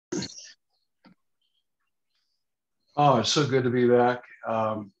Oh, it's so good to be back.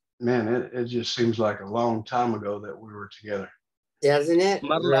 Man, it just seems like a long time ago that we were together. Doesn't it?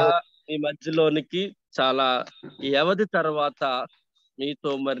 మరలా మీ మధ్యలోనికి చాలా వ్యవధి తర్వాత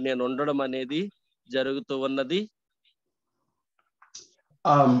మీతో మరి నేను ఉండడం అనేది జరుగుతూ ఉన్నది.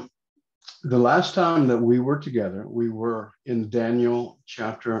 The last time that we were together, we were in Daniel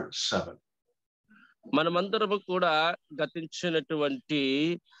chapter 7. మనమందరము కూడా గతించినటువంటి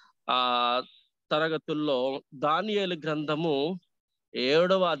ఆ తరగతుల్లో దానియేలు గ్రంథము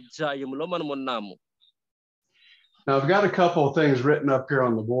 7వ అధ్యాయములో మనం ఉన్నాము. Now, I've got a couple of things written up here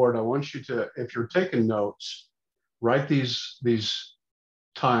on the board. I want you to, if you're taking notes, write these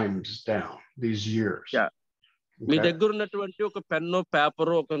times down, these years. Yeah. మీ దగ్గర ఉన్నటువంటి ఒక పెన్ను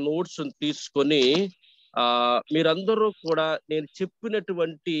పేపరు ఒక నోట్స్ తీసుకొని మీరందరూ కూడా నేను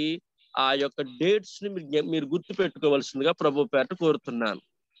చెప్పినటువంటి ఆ యొక్క డేట్స్ ని మీరు గుర్తు పెట్టుకోవాల్సిందిగా ప్రభు పేట కోరుతున్నాను.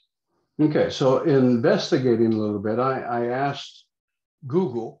 Okay, so investigating a little bit, I asked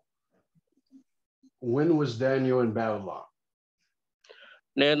Google, when was Daniel in Babylon?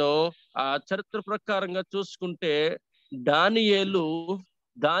 నేను ఆ చరిత్ర ప్రకారంగా చూసుకుంటే దానియేలు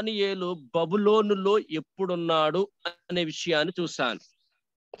బబులోనులో ఎప్పుడున్నాడు అనే విషయాన్ని చూశాను.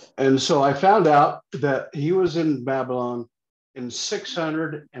 And so I found out that he was in Babylon in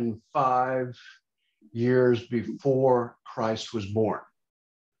 605 years before Christ was born.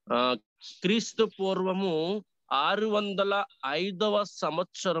 క్రీస్తు పూర్వము 605వ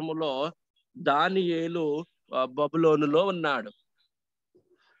సంవత్సరములో దానియేలు బబులోనులో ఉన్నాడు.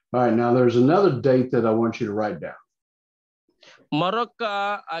 All right, now there's another date that I want you to write down. మరొక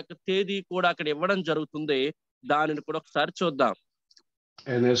తేదీ కూడా అక్కడ ఇవ్వడం జరుగుతుంది, దానిని కూడా ఒకసారి చూద్దాం.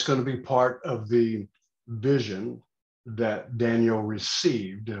 And it's going to be part of the vision that Daniel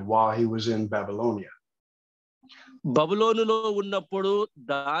received while he was in Babylonia. బబులోనులో ఉన్నప్పుడు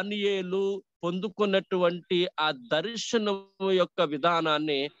దానియేలు పొందుకున్నటువంటి ఆ దర్శనం యొక్క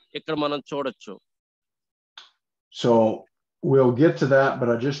విధానాన్ని ఇక్కడ మనం చూడొచ్చు. So we'll get to that, but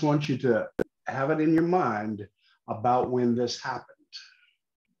I just want you to have it in your mind about when this happened.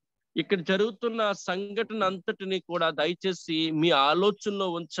 ఇక్కడ జరుగుతున్న సంఘటన అంతటిని కూడా దయచేసి మీ ఆలోచనలో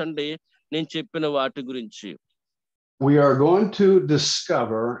ఉంచండి నేను చెప్పిన వాటి గురించి. We are going to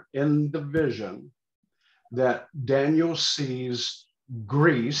discover in the vision that Daniel sees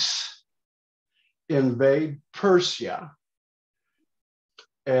Greece invade Persia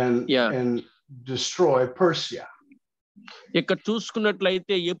and destroy Persia. ఇక్కడ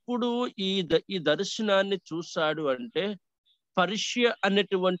చూసుకున్నట్లయితే ఎప్పుడు ఈ దర్శనాన్ని చూశాడు అంటే పర్షియా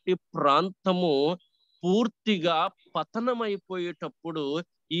అనేటువంటి ప్రాంతము పూర్తిగా పతనమైపోయేటప్పుడు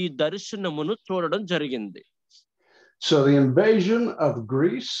ఈ దర్శనమును చూడడం జరిగింది. So the invasion of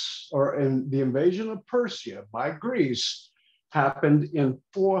Greece the invasion of Persia by Greece happened in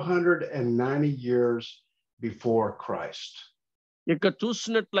 490 years before Christ. ఇక్కడ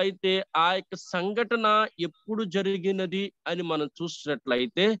చూసినట్లయితే ఆ యొక్క సంఘటన ఎప్పుడు జరిగినది అని మనం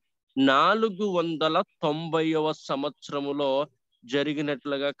చూసినట్లయితే 490వ సంవత్సరములో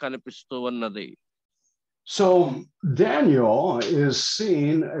జరిగినట్లుగా కనిపిస్తూ ఉన్నది. So Daniel is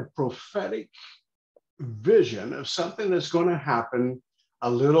seeing a prophetic vision of something that's going to happen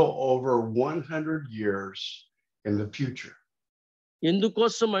a little over 100 years in the future.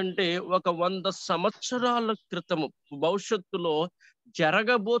 ఎందుకోసం అంటే ఒక 100 సంవత్సరాల క్రితము భవిష్యత్తులో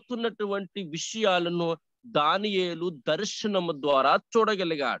జరగబోతున్నటువంటి విషయాలను దానియేలు దర్శనము ద్వారా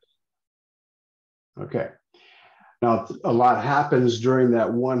చూడగలిగాడు. Okay. Now a lot happens during that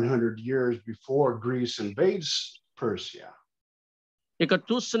 100 years before Greece invades Persia. ఇక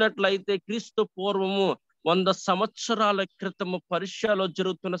చూసినట్లయితే క్రీస్తు పూర్వము 100 సంవత్సరాల క్రితము పర్షియాలో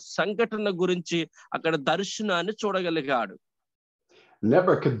జరుగుతున్న సంఘటన గురించి అక్కడ దర్శనాన్ని చూడగలిగాడు.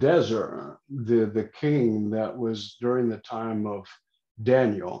 Nebuchadnezzar, the king that was during the time of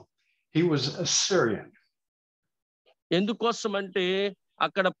Daniel, he was Assyrian. ఎందుకోసం అంటే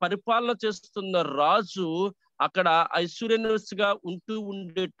అక్కడ పరిపాలన చేస్తున్న రాజు అక్కడ ఐశ్వర్యస్ గా ఉంటూ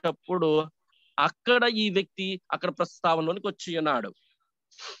ఉండేటప్పుడు అక్కడ ఈ వ్యక్తి అక్కడ ప్రస్తావనలోనికి వచ్చి ఉన్నాడు.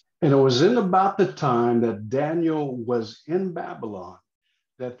 And it was in about the time that Daniel was in Babylon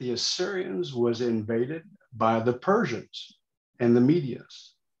that the Assyrians was invaded by the Persians and the Medias.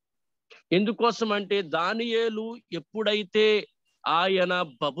 ఎందుకోసం అంటే దానియేలు ఎప్పుడైతే ఆయన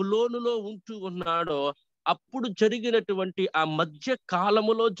బబులోనులో ఉంటూ ఉన్నాడో అప్పుడు జరిగినటువంటి ఆ మధ్య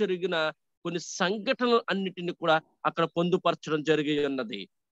కాలములో జరిగిన కొన్ని సంఘటనలు అన్నిటిని కూడా అక్కడ పొందుపరచడం జరిగి ఉన్నది.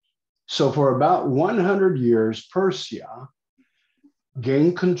 So for about 100 years, Persia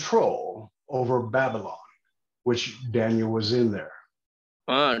gained control over Babylon, which Daniel was in there.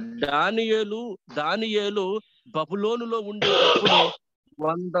 దానియేలు బబులోనులో ఉండేటప్పుడు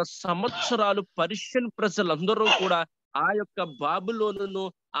 100 సంవత్సరాలు పర్షియన్ ప్రజలందరూ కూడా ఆ యొక్క బాబిలోనును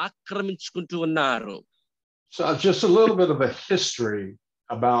ఆక్రమించుకుంటూ ఉన్నారు. So just a little bit of a history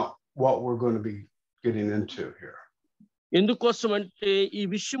about what we're going to be getting into here. ఎందుకోసం అంటే ఈ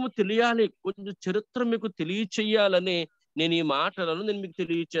విషయము తెలియాలి, కొంచెం చరిత్ర మీకు తెలియచేయాలని నేను ఈ మాటలను నేను మీకు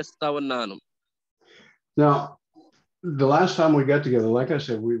తెలియచేస్తా ఉన్నాను. Now, the last time we got together, like I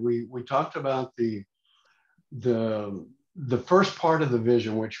said, we talked about the first part of the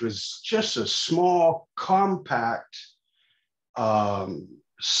vision, which was just a small, compact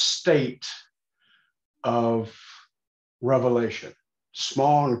state of revelation,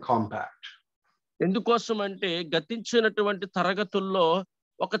 small and compact. ఎందుకోసం అంటే గతించినటువంటి తరగతుల్లో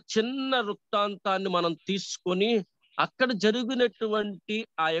ఒక చిన్న వృత్తాంతాన్ని మనం తీసుకొని అక్కడ జరిగినటువంటి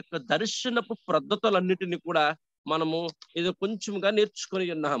ఆ యొక్క దర్శనపు పద్ధతులన్నిటిని కూడా మనము ఇది కొంచెంగా నేర్చుకొని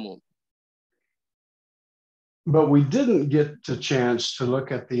ఉన్నాము. But we didn't get a chance to look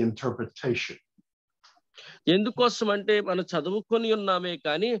at the interpretation. ఎందుకోసం అంటే మనం చదువుకొని ఉన్నామే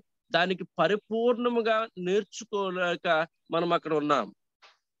కానీ దానికి పరిపూర్ణముగా నేర్చుకోలేక మనం అక్కడ ఉన్నాం.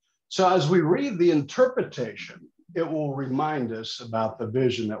 So as we read the interpretation, it will remind us about the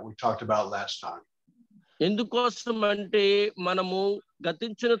vision that we talked about last time. ఎందుకోసం అంటే మనము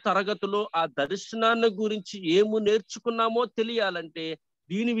గతించిన తరగతిలో ఆ దర్శనాన్ని గురించి ఏము నేర్చుకున్నామో తెలియాలంటే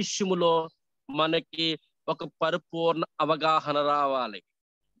దీని విషయములో మనకి ఒక పరిపూర్ణ అవగాహన రావాలి.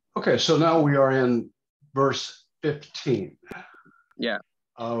 Okay, so now we are in verse 15. Yeah.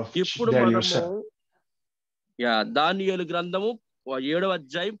 ఇప్పుడు మనము దానియేలు గ్రంథము 7వ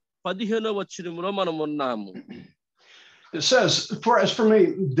అధ్యాయం 15వ వచనములో మనం ఉన్నాము. It says, "For as for me,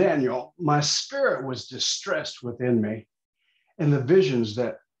 Daniel, my spirit was distressed within me, and the visions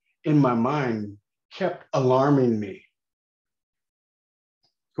that in my mind kept alarming me."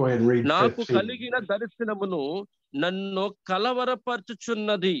 Go ahead and read 15. నాకు కలిగిన దర్శనమును నన్ను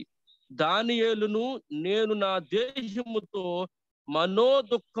కలవరపరచుచున్నది. దానియేలును నేను నా దేహముతో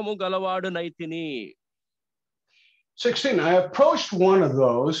మనోదుఃఖము గలవాడునైతిని. 16, I approached one of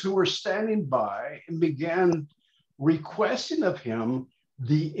those who were standing by and began requesting of him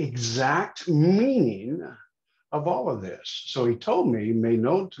the exact meaning of all of this. So he told me, made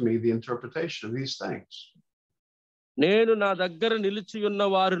known to me the interpretation of these things. నేను నా దగ్గర నిలిచి ఉన్న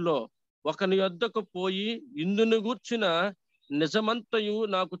వారిలో ఒకని యొద్దకు పోయి ఇందును గూర్చిన నిజమంతయు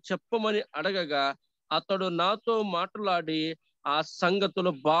నాకు చెప్పమని అడగగా అతడు నాతో మాట్లాడి ఆ సంగతుల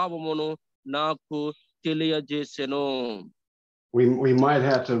భావమును నాకు తెలియజేసెను. We might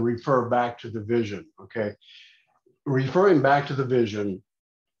have to refer back to the vision, okay? Referring back to the vision,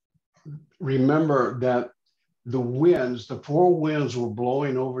 remember that the winds, the 4 winds were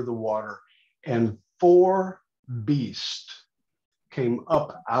blowing over the water, and 4 beasts came up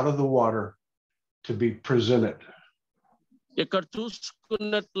out of the water to be presented. ఇక్కడ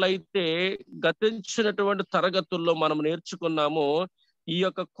చూసుకున్నట్లయితే గతించినటువంటి తరగతుల్లో మనం నేర్చుకున్నాము, ఈ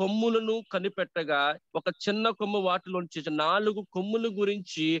యొక్క కొమ్ములను కనిపెట్టగా ఒక చిన్న కొమ్ము వాటిలోంచి 4 కొమ్ముల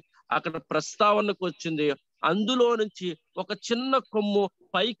గురించి అక్కడ ప్రస్తావనకు వచ్చింది. అందులో నుంచి ఒక చిన్న కొమ్ము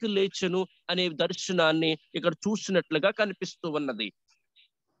పైకి లేచెను అనే దర్శనాన్ని ఇక్కడ చూసినట్లుగా కనిపిస్తూ ఉన్నది.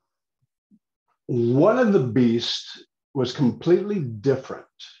 One of the beasts was completely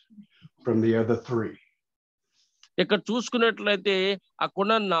different from the other 3. ఇక్కడ చూసుకున్నట్లయితే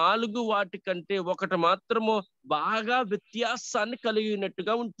అక్కడ 4 వాటి కంటే ఒకటి మాత్రము బాగా వ్యత్యాసాన్ని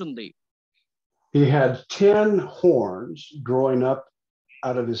కలిగినట్టుగా ఉంటుంది. He had 10 horns growing up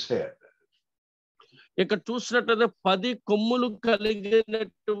out of his head. ఇక్కడ చూసినట్లయితే 10 కొమ్ములు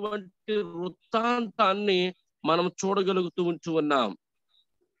కలిగినటువంటి వృత్తాంతాన్ని మనం చూడగలుగుతూ ఉన్నాం.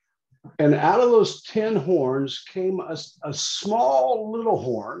 And out of those 10 horns came a small little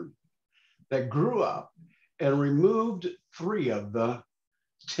horn that grew up and removed 3 of the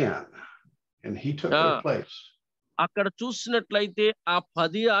 10, and he took their place. అక్కడ చూసినట్లయితే ఆ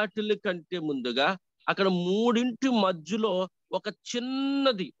 10 ఆటల కంటే ముందుగా అక్కడ 3 మధ్యలో ఒక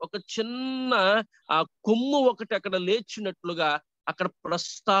చిన్న ఆ కొమ్ము ఒకటి అక్కడ లేచినట్లుగా అక్కడ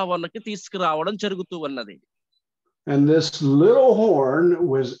ప్రస్తావనకి తీసుకురావడం జరుగుతూ ఉన్నది. And this little horn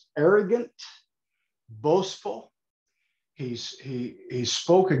was arrogant, boastful. He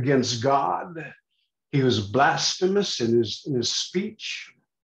spoke against God. He was blasphemous in his speech.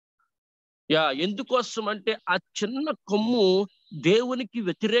 ఎందుకోసం అంటే ఆ చిన్న కొమ్ము దేవునికి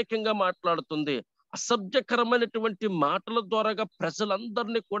వ్యతిరేకంగా మాట్లాడుతుంది. అసభ్యకరమైనటువంటి మాటల ద్వారా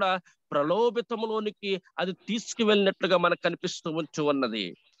ప్రజలందరినీ కూడా ప్రలోభితంలోనికి అది తీసుకువెళ్ళినట్లుగా మనకు కనిపిస్తూ ఉన్నది.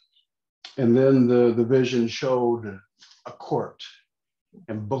 And then the vision showed a court,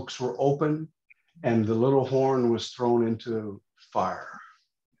 and books were opened, and the little horn was thrown into fire.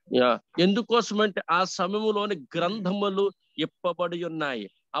 ఎందుకోసమంటే ఆ సమయంలోని గ్రంథములు ఇప్పబడి ఉన్నాయి,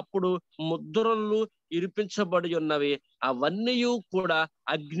 అప్పుడు ముద్రలు ఇరిపించబడి ఉన్నవి, అవన్నీ కూడా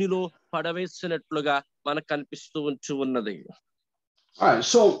అగ్నిలో పడవేసినట్లుగా మనకు కనిపిస్తూ ఉన్నది. All right,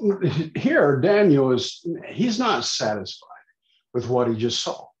 so here Daniel he's not satisfied with what he just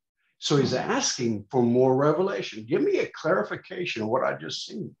saw. So he's asking for more revelation. Give me a clarification of what I just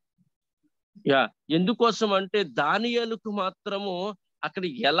seen. ఎందుకోసం అంటే దానియేలుకు మాత్రము అక్కడ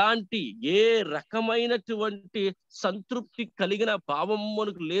ఎలాంటి ఏ రకమైనటువంటి సంతృప్తి కలిగిన భావం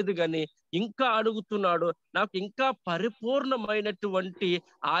మనకు లేదు, కానీ ఇంకా అడుగుతున్నాడు, నాకు ఇంకా పరిపూర్ణమైనటువంటి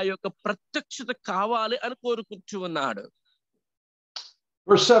ఆ యొక్క ప్రత్యక్షత కావాలి అని కోరుకుంటూ ఉన్నాడు.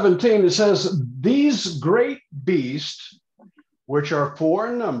 Verse 17, it says, these great beasts, which are four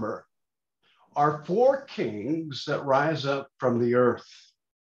in number, are four kings that rise up from the earth.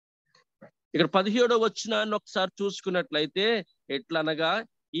 ఇక్కడ 17వ వచనాన్ని ఒకసారి చూసుకున్నట్లయితే ఎట్లనగా,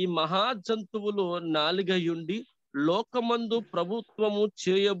 ఈ మహా జంతువులు నాలుగయుండి లోకమందు ప్రభుత్వము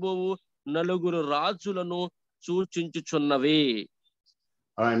చేయబోవు నలుగురు రాజులను సూచించుచున్నవి.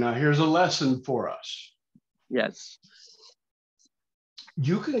 All right, now here's a lesson for us. Yes.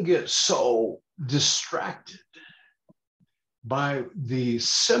 You can get so distracted by the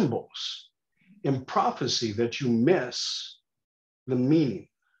symbols in prophecy that you miss the meaning.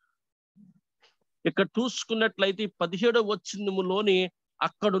 ఇక్కడ చూసుకున్నట్లయితే 17వ వచనములోని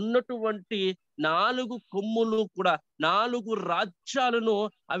అక్కడ ఉన్నటువంటి 4 కొమ్ములు కూడా 4 రాజ్యాలను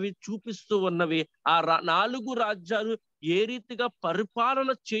అవి చూపిస్తూ ఉన్నవి. ఆ 4 రాజ్యాలు ఏ రీతిగా పరిపాలన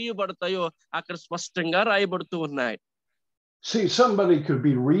చేయబడతాయో అక్కడ స్పష్టంగా రాయబడుతూ ఉన్నాయి. See, somebody could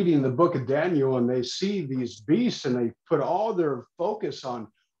be reading the book of Daniel and they see these beasts and they put all their focus on,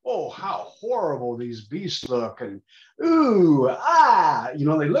 oh, how horrible these beasts look, and ooh,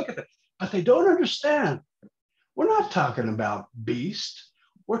 they look at it, but they don't understand. We're not talking about beasts.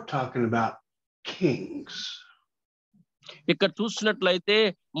 We're talking about kings. ఇక్కడ చూసినట్లయితే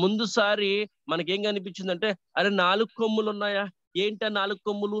ముందుసారి మనకేం కనిపించిందంటే, అరే 4 కొమ్ములు ఉన్నాయా, ఏంటి ఆ 4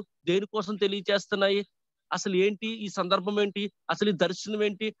 కొమ్ములు దేనికోసం తెలియచేస్తున్నాయి, అసలు ఏంటి ఈ సందర్భం ఏంటి, అసలు ఈ దర్శనం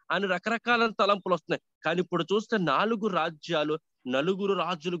ఏంటి అని రకరకాల తలంపులు వస్తున్నాయి. కానీ ఇప్పుడు చూస్తే 4 రాజ్యాలు 4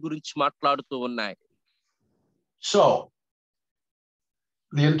 రాజుల గురించి మాట్లాడుతూ ఉన్నాయి. So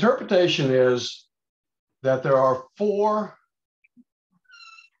the interpretation is that there are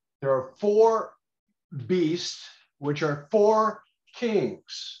four beasts, which are four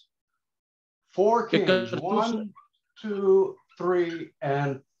kings. 4 kings, 1, 2, 3,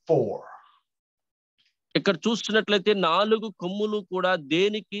 and 4. ఇక్కడ చూస్తున్నట్లయితే 4 కొమ్ములు కూడా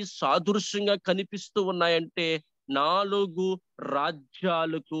దేనికి సాదృశ్యంగా కనిపిస్తూ ఉన్నాయంటే 4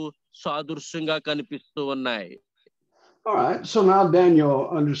 రాజ్యాలకు సాదృశ్యంగా కనిపిస్తూ ఉన్నాయి. All right, so now Daniel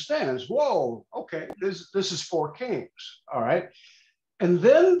understands, whoa, okay, this is 4 kings, all right? And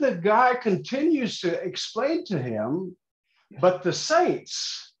then the guy continues to explain to him, but the saints.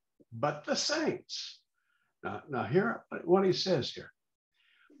 Now hear what he says here.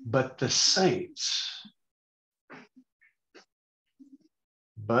 But the saints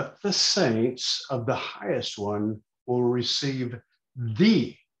of the highest one will receive the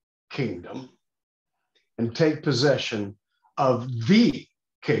kingdom and take possession of the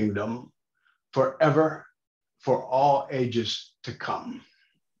kingdom forever, for all ages to come.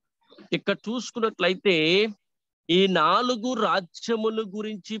 ఇక్కడ చూసుకున్నట్లయితే ఈ 4 రాజ్యముల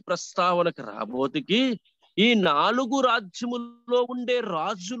గురించి ప్రస్తావనకు రాబోతుకి, ఈ 4 రాజ్యముల్లో ఉండే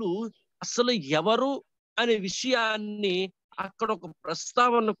రాజులు అసలు ఎవరు అనే విషయాన్ని అక్కడ ఒక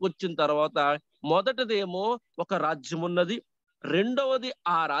ప్రస్తావనకు వచ్చిన తర్వాత, మొదటిదేమో ఒక రాజ్యం ఉన్నది, రెండవది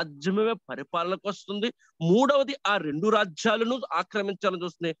ఆ రాజ్యమే పరిపాలనకు వస్తుంది, మూడవది ఆ 2 రాజ్యాలను ఆక్రమించాలని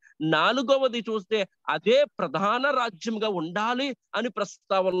చూస్తుంది, నాలుగవది చూస్తే అదే ప్రధాన రాజ్యంగా ఉండాలి అని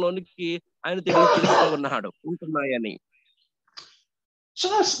ప్రస్తావనలోనికి ఆయన తెలియజేస్తూ ఉంటున్నాయని. So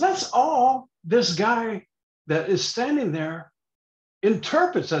that's all this guy that is standing there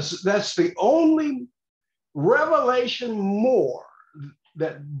interprets. That's the only revelation more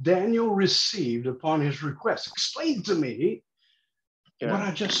that Daniel received upon his request. Explain to me what I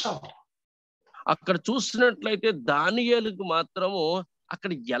just saw. అక్కడ చూసినట్లయితే దానియేలుకు మాత్రము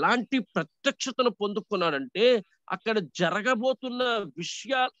అక్కడ ఎలాంటి ప్రత్యక్షతను పొందుకున్నాడంటే, అక్కడ జరగబోతున్న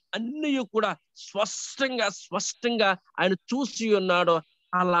విషయాలు అన్నీ కూడా స్పష్టంగా ఆయన చూసి ఉన్నాడు,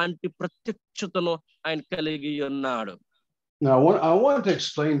 అలాంటి ప్రత్యక్షతను ఆయన కలిగి ఉన్నాడు. Now I want to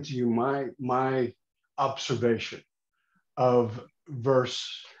explain to you my observation of verse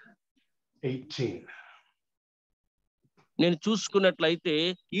 18. నేను చూసుకున్నట్లయితే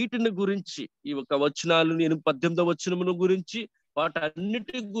వీటిని గురించి, ఈ ఒక వచనాలు, నేను 18వ వచనమును గురించి,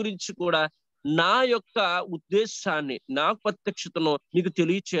 వాటన్నిటి గురించి కూడా నా యొక్క ఉద్దేశాన్ని నా ప్రత్యక్షతను మీకు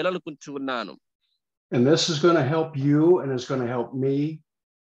తెలియచేయాలనుకుంటున్నాను. And this is going to help you and it's going to help me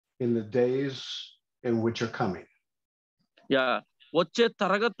in the days in which are coming. Yeah, వచ్చే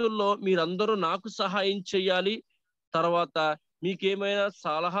తరగతుల్లో మీరందరూ నాకు సహాయం చేయాలి. తర్వాత మీకేమైనా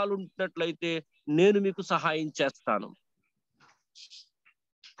సలహాలు ఉంటున్నట్లయితే నేను మీకు సహాయం చేస్తాను.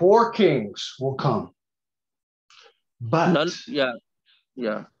 4 kings will come. But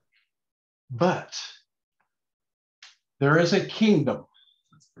But there is a kingdom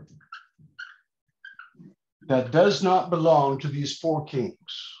that does not belong to these 4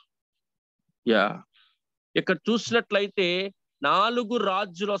 kings. Yeah, ఇక్కడ చూసినట్లయితే 4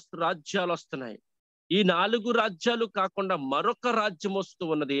 రాజ్యాలు వస్తున్నాయి. ఈ 4 రాజ్యాలు కాకుండా మరొక రాజ్యం వస్తూ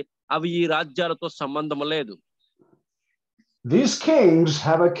ఉన్నది. అవి ఈ రాజ్యాలతో సంబంధం లేదు. These kings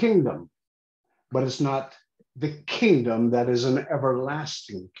have a kingdom, but it's not the kingdom that is an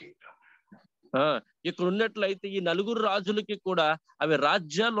everlasting kingdom. ఇక్కడ ఉన్నట్లయితే ఈ 4 రాజులకి కూడా అవి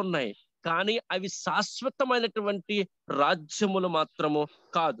రాజ్యాలు ఉన్నాయి, కానీ అవి శాశ్వతమైనటువంటి రాజ్యములు మాత్రము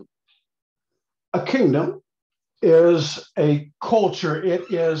కాదు. A kingdom is a culture. It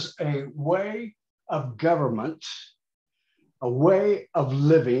is a way of government, a way of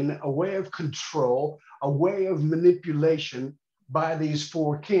living, a way of control, a way of manipulation by these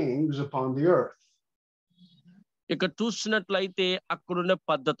 4 kings upon the earth. ఇక్కడ చూసినట్లయితే అక్కడున్న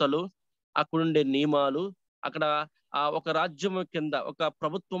పద్ధతులు, అక్కడుండే నియమాలు, అక్కడ ఒక రాజ్యము కింద ఒక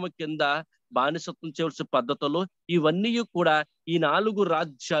ప్రభుత్వము కింద బానిసత్వం చేయవలసిన పద్ధతులు, ఇవన్నీ కూడా ఈ 4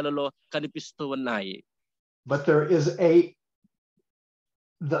 రాజ్యాలలో కనిపిస్తూ ఉన్నాయి. But there is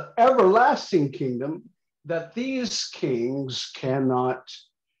the everlasting kingdom that these kings cannot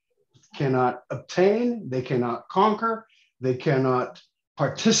obtain, they cannot conquer, they cannot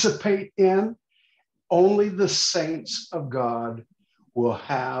participate in. Only the saints of God will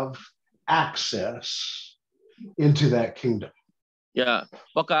have access into that kingdom. Yeah,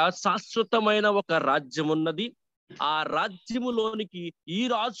 ఒక శాశ్వతమైన ఒక రాజ్యం ఉన్నది. ఆ రాజ్యములోనికి ఈ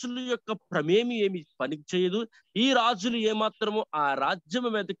రాజుల యొక్క ప్రమేమి ఏమి పని చేయదు. ఈ రాజులు ఏమాత్రము ఆ రాజ్యము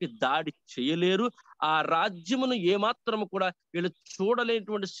మీదకి దాడి చేయలేరు. ఆ రాజ్యమును ఏమాత్రము కూడా వీళ్ళు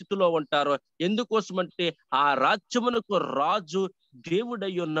చూడలేనటువంటి స్థితిలో ఉంటారు. ఎందుకోసమంటే ఆ రాజ్యమునకు రాజు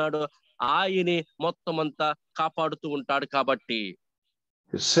దేవుడై ఉన్నాడు. ఆయనే మొత్తం అంతా కాపాడుతూ ఉంటాడు కాబట్టి.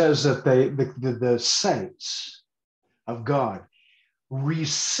 It says that the saints of God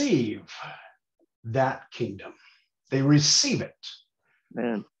receive that kingdom. They receive it.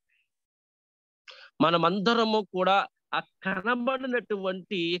 మనమందరము కూడా ఆ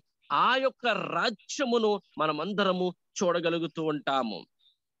కనబడినటువంటి ఆ యొక్క రాజ్యమును మనమందరము చూడగలుగుతూ ఉంటాము.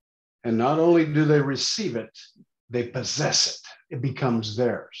 And not only do they receive it, they possess it. It becomes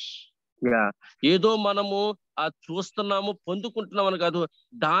theirs. ఏదో మనము చూస్తున్నాము, పొందుకుంటున్నామని కాదు,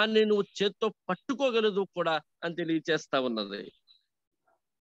 దాన్ని నువ్వు చేత్తో పట్టుకోగలదు కూడా అని తెలియచేస్తా ఉన్నది.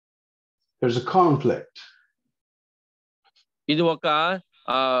 There's a conflict. ఇది ఒక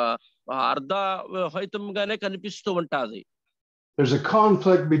అర్ధహితంగానే కనిపిస్తూ ఉంటాది. There's a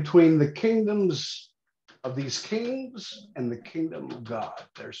conflict between the kingdoms of these kings and the kingdom of God.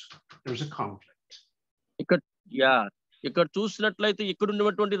 There's a conflict. ఇక్కడ చూసినట్లయితే ఇక్కడ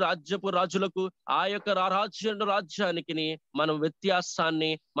ఉన్నటువంటి రాజులకు ఆ యొక్క రాజ్యానికి మనం వ్యత్యాసాన్ని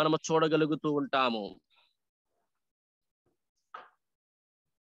మనం చూడగలుగుతూ ఉంటాము.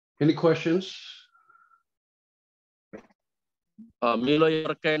 Any questions? మీలో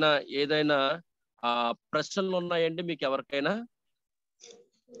ఎవరికైనా ఏదైనా ప్రశ్నలు ఉన్నాయండి? మీకు ఎవరికైనా?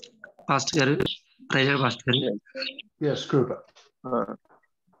 పాస్టర్ గారు, పాస్టర్ గారు. Yes, Krupa.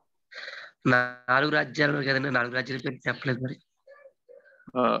 4 రాజ్యాలు కదండి, 4 రాజ్యాల పేరు చెప్పలేదు మరి.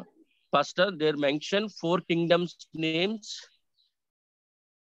 Pastor, they mention 4 kingdoms names.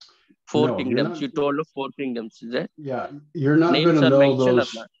 4 kingdoms. You told 4 kingdoms, is that? Yeah, you're not going to know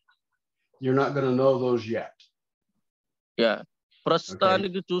those. You're not going to know those yet. Yeah.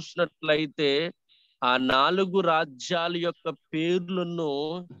 ప్రస్తుతానికి చూసినట్లయితే ఆ 4 రాజ్యాల యొక్క పేర్లను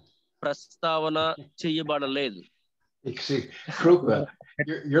ప్రస్తావన చేయబడలేదు. See, Krupa,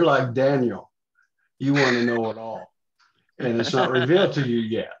 you're like Daniel. You want to know it all. And it's not revealed to you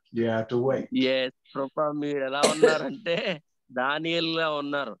yet. You have to wait. Yes, Krupa, మీరు ఎలా ఉన్నారంటే దానియేలులా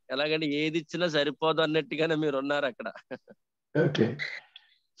ఉన్నారు. ఎలాగంటే ఏది ఇచ్చినా సరిపోదు అన్నట్టుగానే మీరు ఉన్నారు అక్కడ. Okay.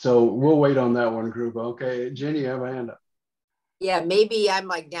 So we'll wait on that one, Krupa. Okay, Jenny, you have a hand up. Yeah, maybe I'm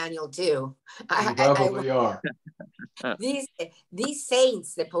like Daniel too. You probably are. These saints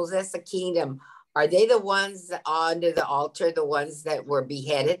that possess the kingdom, are they the ones under the altar, the ones that were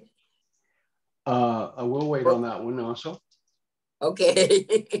beheaded? I will wait on that one also. Okay.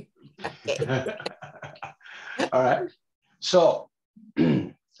 Okay. All right. So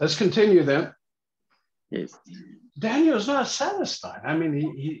Let's continue then. Yes. Daniel is not satisfied. I mean,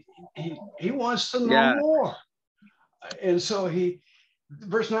 he wants to know more. And so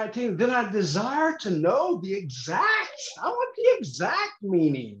verse 19, then I desire to know I want the exact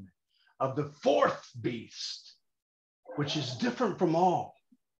meaning of the fourth beast, which is different from all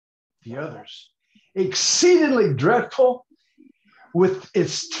the others, exceedingly dreadful, with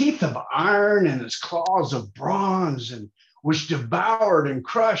its teeth of iron and its claws of bronze, and which devoured and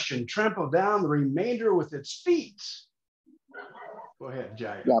crushed and trampled down the remainder with its feet. Go ahead,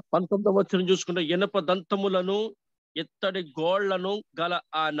 Jai. 19వ వచనం చూసుకుంటే ఇనప దంతములను ఎత్తడి గోళ్లను గల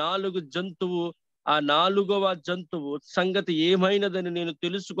ఆ నాలుగవ జంతువు సంగతి ఏమైనదని నేను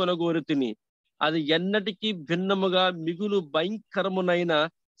తెలుసుకొనగోరుతిని. అది ఎన్నటికీ భిన్నముగా మిగులు భయంకరమునైన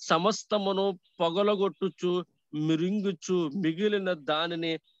సమస్తమును పొగలగొట్టుచు మిరింగుచు మిగిలిన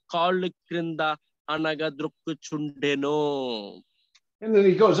దానిని కాళ్ళు క్రింద అనగా ద్రొక్కుచుండెను. And then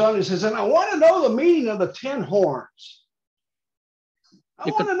he goes on and says, and I want to know the meaning of the 10 horns. I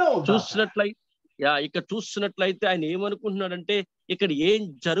want to know ఇక్కడ చూస్తున్నట్లయితే ఆయన ఏమనుకుంటున్నాడంటే ఇక్కడ ఏం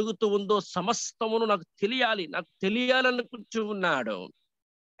జరుగుతూ ఉందో సమస్తమును నాకు తెలియాలనుకుంటూ ఉన్నాడు.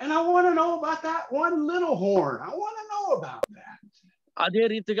 And I want to know about that one little horn. I want to know about that. అదే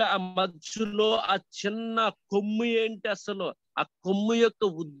రీతిగా ఆ మధ్యలో ఆ చిన్న కొమ్ము ఏంటి, అసలు ఆ కొమ్ము యొక్క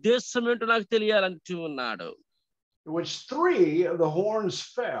ఉద్దేశం ఏంటో నాకు తెలియాలంటూ ఉన్నాడు. Which 3 of the horns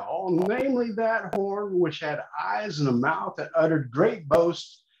fell, namely that horn which had eyes and a mouth that uttered great boast,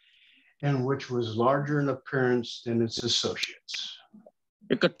 and which was larger in appearance than its associates.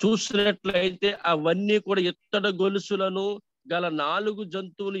 ఇక్కడ చూసినట్లయితే అవన్నీ కూడా ఎత్తడ గొలుసులను గల 4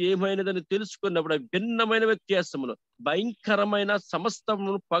 జంతువులు ఏమైనదని తెలుసుకున్నప్పుడు భిన్నమైన వ్యత్యాసములు భయంకరమైన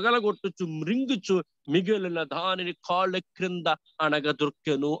సమస్తమును పగలగొట్టుచు మృంగుచు మిగిలిన దానిని కాళ్ళ క్రింద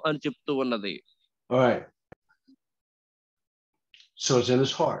అనగదొర్కెను అని చెప్తూ ఉన్నది. All right. So it's in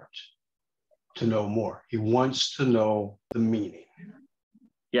his heart to know more. He wants to know the meaning.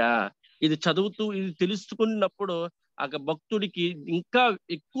 ఇది చదువుతూ ఇది తెలుసుకున్నప్పుడు ఆ భక్తుడికి ఇంకా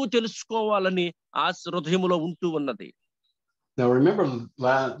ఎక్కువ తెలుసుకోవాలని ఆశ హృదయములో ఉంటూ ఉన్నది. Now remember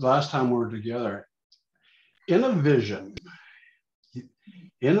last time we were together, in a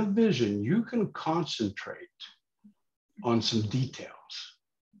vision you can concentrate on some details.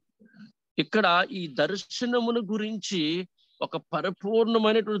 ఇక్కడ ఈ దర్శనమును గురించి ఒక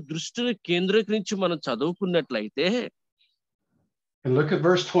పరిపూర్ణమైనటువంటి దృష్టిని కేంద్రీకరించి మనం చదువుకున్నట్లయితే, and look at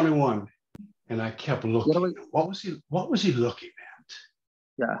verse 21, and I kept looking. What was he looking at?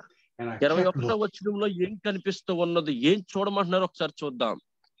 And I kept 21వ వచనంలో ఏం కనిపిస్తూ ఉన్నది, ఏం చూడమంటున్నారో ఒకసారి చూద్దాం.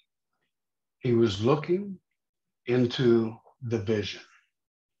 He was looking into the vision.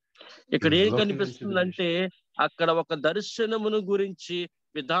 ఇక్కడ ఏం కనిపిస్తుందంటే అక్కడ ఒక దర్శనమును గురించి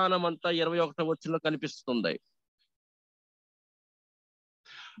విధానం అంతా 21వ వచనంలో కనిపిస్తుంది.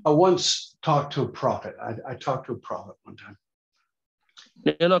 I once talked to a prophet. I talked to a prophet one time.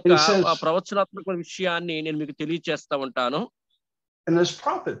 నేను ఒక ప్రవచనాత్మక విషయాన్ని నేను మీకు తెలియజేస్తా ఉంటాను. And this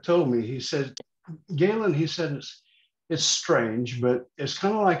prophet told me, he said, Galen, he said, it's strange, but it's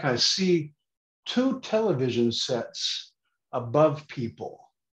kind of like I see 2 television sets above people,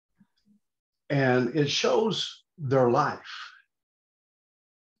 and it shows their life.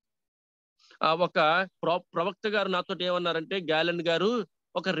 ఒక ప్రవక్త గారు నాతో ఏమన్నారంటే, గ్యాలన్ గారు,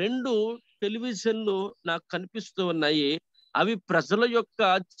 ఒక 2 టెలివిజన్లు నాకు కనిపిస్తూ ఉన్నాయి, అవి ప్రజల యొక్క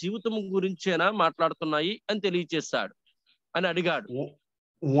జీవితం గురించేనా మాట్లాడుతున్నాయి అని తెలియజేశాడు అని అడిగాడు.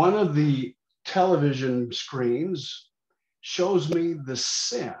 One of the television screens shows me the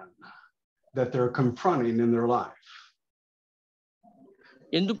sin that they're confronting in their life.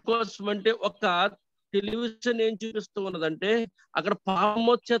 ఎందుకోసమంటే ఒక టెలివిజన్ ఏం చూపిస్తూ ఉన్నదంటే అక్కడ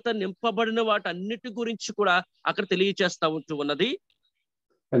పాపము చేత నింపబడిన వాటన్నిటి గురించి కూడా అక్కడ తెలియజేస్తా ఉంటూ ఉన్నది.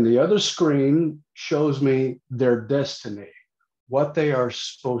 And the other screen shows me their destiny, what they are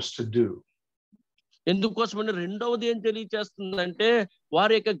supposed to do. ఎందుకోసమంటే రెండవది ఏం తెలియజేస్తుందంటే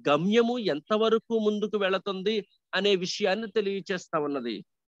వారి యొక్క గమ్యము ఎంతవరకు ముందుకు వెళుతుంది అనే విషయాన్ని తెలియజేస్తా ఉన్నది.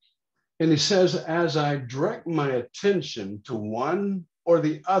 And he says, as I direct my attention to one or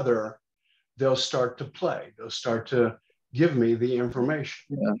the other, they'll start to play. They'll start to give me the information.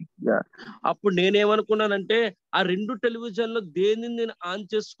 అప్పుడు నేనేమనుకున్నానంటే ఆ 2 టెలివిజన్లో దేనిని నేను ఆన్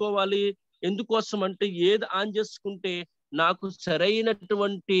చేసుకోవాలి, ఎందుకోసం అంటే ఏది ఆన్ చేసుకుంటే నాకు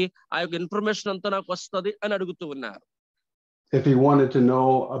సరైనటువంటి ఆ యొక్క ఇన్ఫర్మేషన్ అంతా నాకు వస్తుంది అని అడుగుతూ ఉన్నారు. If he wanted to know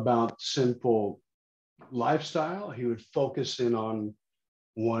about sinful lifestyle, he would focus in on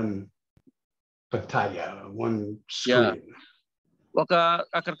one pantalla, one screen.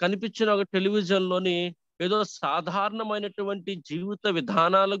 అక్కడ కనిపించిన ఒక టెలివిజన్ లోని ఏదో సాధారణమైనటువంటి జీవిత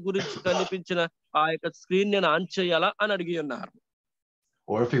విధానాల గురించి కనిపించిన ఆ యొక్క స్క్రీన్ నేను ఆన్ చేయాలా అని అడిగి ఉన్నారు.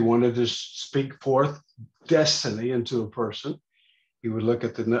 Or if he wanted to speak forth destiny into a person, he would look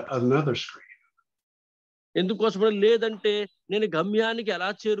at another screen. ఎందుకోసం లేదంటే నేను గమ్యానికి ఎలా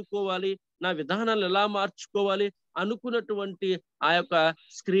చేరుకోవాలి, నా విధానాలు ఎలా మార్చుకోవాలి అనుకున్నటువంటి ఆ యొక్క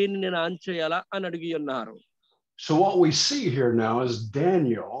స్క్రీన్ నేను ఆన్ చేయాలా అని అడిగి ఉన్నారు. So what we see here now is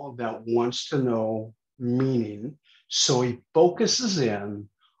Daniel that wants to know meaning, so he focuses in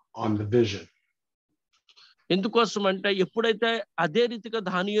on the vision. ఎందుకోసం అంటే ఎప్పుడైతే అదే రీతిగా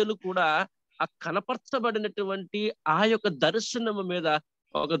దానియేలు కూడా ఆ కనపరచబడినటువంటి ఆ యొక్క దర్శనము మీద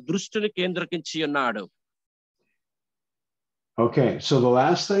ఒక దృష్టిని కేంద్రీకరించి ఉన్నాడు. Okay, so the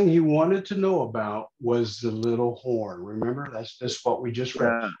last thing he wanted to know about was the little horn. Remember, that's what we just read.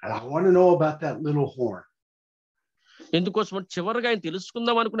 Yeah. And I want to know about that little horn. ఎందుకోసం చివరిగా ఆయన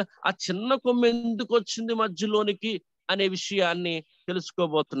తెలుసుకుందాం అనుకున్న ఆ చిన్న కొమ్మ ఎందుకు వచ్చింది మధ్యలోనికి అనే విషయాన్ని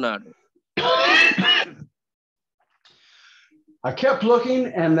తెలుసుకోబోతున్నాడు. I kept looking,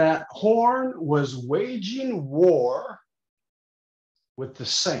 and that horn was waging war with the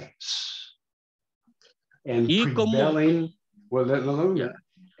saints and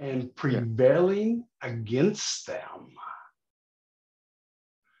prevailing against them.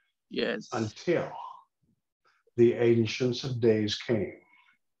 Yes. Until the ancients of days came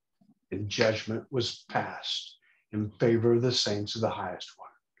and judgment was passed in favor of the saints of the highest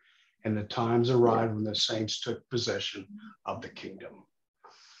one. And the times arrived when the saints took possession of the kingdom.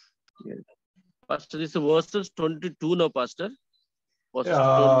 Yes. Pastor, this is verses 22 now, Pastor. Verses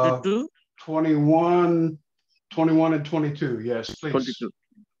 22. 21 and 22. Yes, please. 22.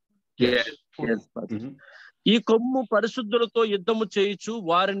 Yes. Yes, Pastor. ఈ కొమ్ము పరిశుద్ధులతో యుద్ధము చేయుచు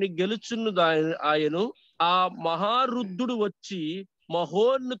వారిని గెలుచును ఆయను. ఆ మహారుద్ధుడు వచ్చి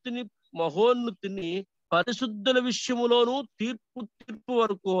మహోన్నతిని పరిశుద్ధుల విషయములోను తీర్పు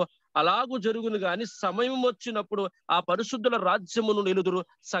వరకు అలాగూ జరుగును గాని సమయం వచ్చినప్పుడు ఆ పరిశుద్ధుల రాజ్యమును నిలుదురు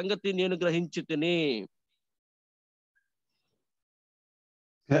సంగతి నేను గ్రహించితిని.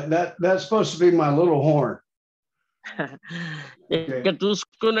 That's supposed to be my little horn. ఇక్కడ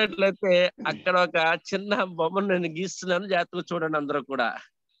చూసుకున్నట్లయితే అక్కడ ఒక చిన్న బొమ్మను నేను గీస్తున్నాను, జాగ్రత్తగా చూడండి అందరూ కూడా.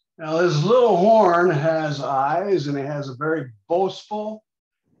 Now this little horn has eyes and it has a very boastful,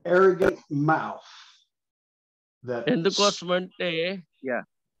 arrogant mouth. ఎందుకోసమంటే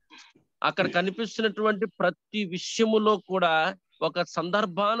అక్కడ కనిపిస్తున్నటువంటి ప్రతి విషయములో కూడా ఒక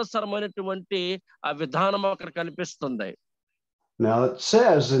సందర్భానుసారమైనటువంటి ఆ విధానం అక్కడ కనిపిస్తుంది. Now it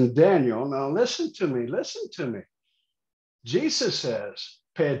says in Daniel, now listen to me. Jesus says,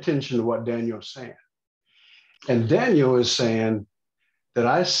 pay attention to what Daniel's saying. And Daniel is saying that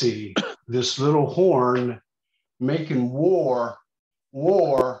I see this little horn making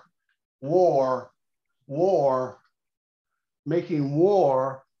making war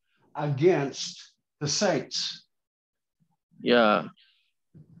against the saints.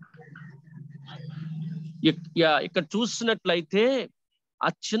 ఇక్కడ చూసినట్లయితే ఆ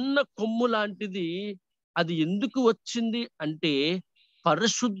చిన్న కొమ్ము లాంటిది అది ఎందుకు వచ్చింది అంటే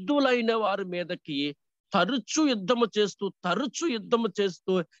పరిశుద్ధులైన వారి మీదకి తరచు యుద్ధము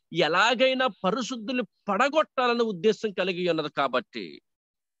చేస్తూ ఎలాగైనా పరిశుద్ధుల్ని పడగొట్టాలనే ఉద్దేశం కలిగి ఉన్నది కాబట్టి.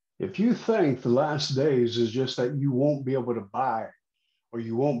 If you think the last days is just that you won't be able to buy or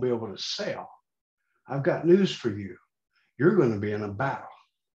you won't be able to sell, I've got news for you. You're going to be in a battle.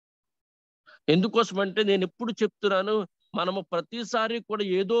 ఎందుకోసం అంటే నేను ఎప్పుడు చెప్తున్నాను, మనము ప్రతిసారి కూడా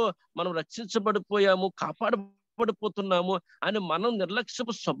ఏదో మనం రక్షించబడిపోయాము, కాపాడబడిపోతున్నాము అని మనం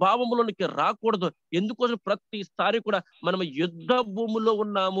నిర్లక్ష్యపు స్వభావంలోనికి రాకూడదు. ఎందుకోసం ప్రతిసారి కూడా మనం యుద్ధ భూమిలో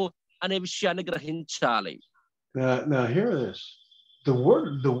ఉన్నాము అనే విషయాన్ని గ్రహించాలి. Now hear this.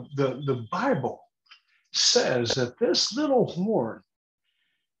 The Bible says that this little horn,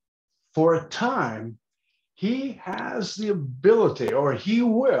 for a time, he has the ability, or he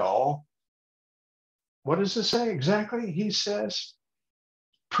will, what does it say exactly? He says,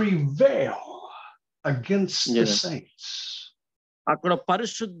 prevail against the saints. అక్కడ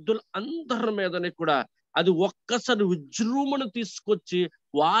పరిశుద్ధుల అందరి మీదని కూడా అది ఒక్కసారి విజృంభణ తీసుకొచ్చి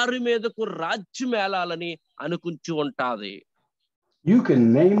వారి మీదకు రాజ్యం ఏలాలని అనుకుంటూ ఉంటాది. You can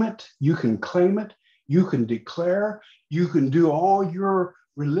name it, you can claim it, you can declare, you can do all your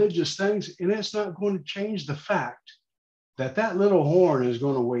religious things, and it's not going to change the fact that that little horn is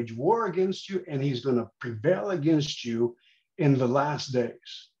going to wage war against you, and he's going to prevail against you in the last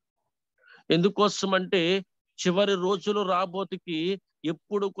days. ఎందుకోసమంటే చివరి రోజులు రాబోతుకి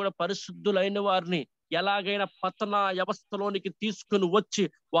ఎప్పుడు కూడా పరిశుద్ధులైన వారిని ఎలాగైనా పతన వ్యవస్థలోనికి తీసుకుని వచ్చి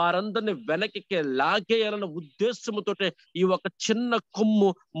వారందరిని వెనక్కి లాగేయాలన్న ఉద్దేశంతో ఈ ఒక చిన్న కొమ్ము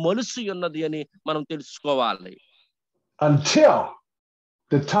మొలిసి ఉన్నది అని మనం తెలుసుకోవాలి. Until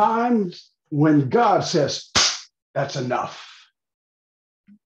the time when God says, that's enough.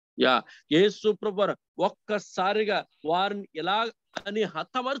 యేసు ప్రభువారు ఒక్కసారిగా వారిని ఎలా అని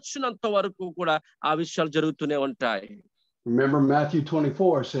హతమర్చినంత వరకు కూడా ఆ విషయాలు జరుగుతూనే ఉంటాయి. Remember Matthew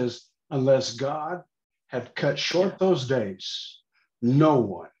 24 says, unless God had cut short those days, no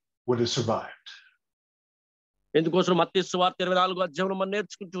one would have survived. ఎందుకోసం మత్తయి సువార్త 24వ అధ్యాయంలో మనం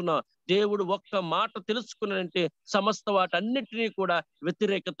నేర్చుకుంటున్నాం, దేవుడు ఒక్క మాట తెలుసుకున్నాడంటే సమస్త వాటన్నిటినీ కూడా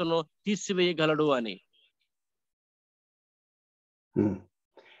వ్యతిరేకతను తీసివేయగలడు అని.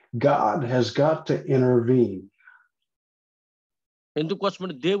 God has got to intervene.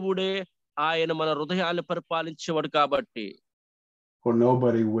 ఎందుకోసమంటే దేవుడే ఆయన మన హృదయాన్ని పరిపాలించేవాడు కాబట్టి. Or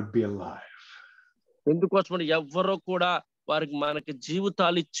nobody would be alive. ఎందుకోసమంటే ఎవ్వరూ కూడా వారికి మనకి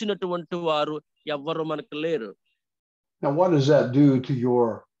జీవితాలు ఇచ్చినటువంటి వారు ఎవ్వరు మనకు లేరు. Now, what does that do to your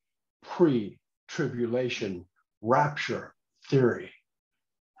pre-tribulation rapture theory?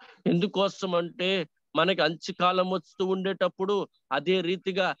 ఎందుకోసం అంటే మనకి అంత్యకాలం వస్తూ ఉండేటప్పుడు అదే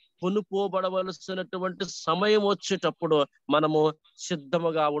రీతిగా కొనుక్కోబడవలసినటువంటి సమయం వచ్చేటప్పుడు మనము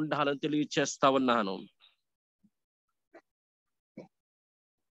సిద్ధముగా ఉండాలని తెలియచేస్తా ఉన్నాను.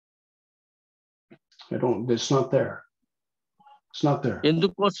 It's not there. It's not there.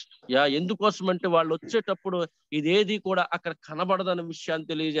 ఎందుకోసం అంటే వాళ్ళు వచ్చేటప్పుడు ఇదేది కూడా అక్కడ కనబడదన్న విషయాన్ని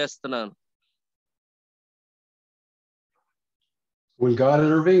తెలియజేస్తున్నాను. When God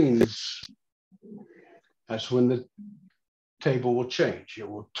intervenes, that's when the table will change. It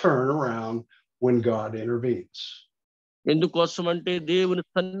will turn around when God intervenes. ఎందుకోసం అంటే దేవుని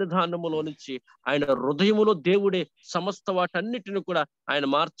సన్నిధానములో నుంచి ఆయన హృదయములో దేవుడే సమస్త వాటన్నిటిని కూడా ఆయన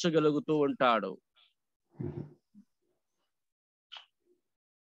మార్చగలుగుతూ ఉంటాడు.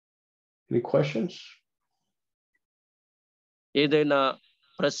 Any questions? ఏదైనా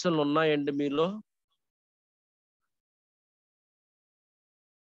ప్రశ్నలు ఉన్నాయండి మీలో?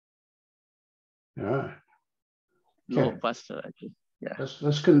 All right. No, Okay. Pastor. Yeah.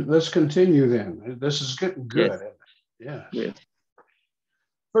 Let's continue then. This is getting good. Yes. Yes.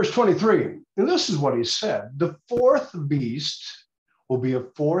 Verse 23, and this is what he said: the fourth beast will be a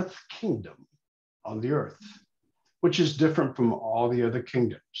fourth kingdom on the earth, which is different from all the other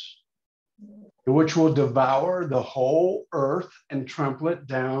kingdoms, which will devour the whole earth and trample it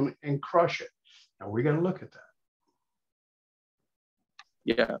down and crush it. Now we're going to look at that.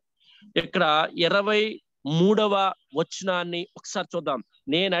 Yeah. ఇక్కడ 23వ వచనాన్ని ఒకసారి చూద్దాం.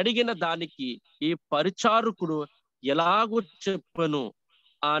 నేను అడిగిన దానికి ఈ పరిచారకుడు ఎలాగో చెప్పను,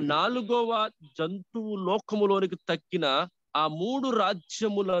 ఆ 4వ జంతువు లోకములోనికి తక్కిన ఆ 3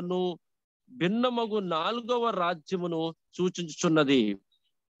 రాజ్యములను భిన్నమగు 4వ రాజ్యమును సూచించుచున్నది.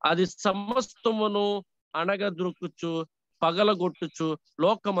 అది సమస్తమును అణగద్రొక్కుచు పగలగొట్టుచు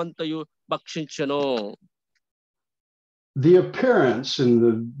లోకమంతయు భక్షించెను. The appearance in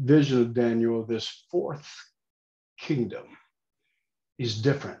the vision of Daniel of this fourth kingdom is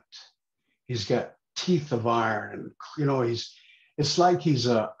different. He's got teeth of iron, and it's like he's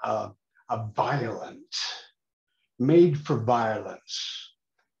a violent, made for violence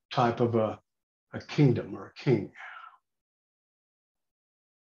type of a kingdom or a king.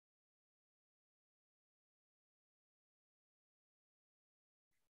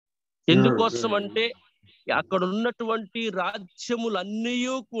 ఎందుకోసం అంటే అక్కడ ఉన్నటువంటి రాజ్యములన్నీ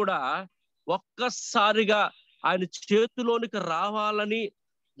కూడా ఒక్కసారిగా ఆయన చేతిలోనికి రావాలని,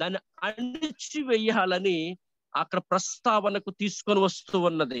 దాన్ని అణిచి వేయాలని అక్కడ ప్రస్తావనకు తీసుకొని వస్తూ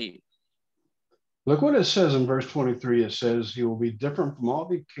ఉన్నది. Look what it says in verse 23. It says he will be different from all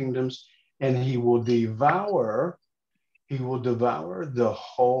the kingdoms, and he will devour the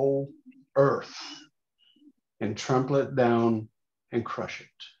whole earth and trample it down and crush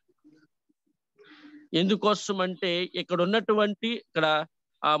it. ఎందుకోసం అంటే ఇక్కడ ఉన్నటువంటి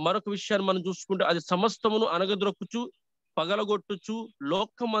మరొక విషయాన్ని మనం చూసుకుంటే అది సమస్తమును అనగద్రొక్కుచు పగలగొట్టుచు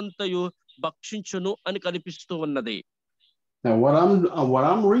లోకమంతయు భక్షించును అని కనిపిస్తూ ఉన్నది. Now what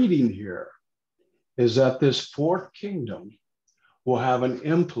I'm reading here is that this fourth kingdom will have an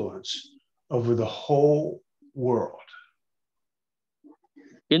influence over the whole world.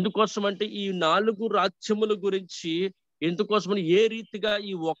 ఎందుకోసం అంటే ఈ 4 రాజ్యముల గురించి ఎందుకోసం ఏ రీతిగా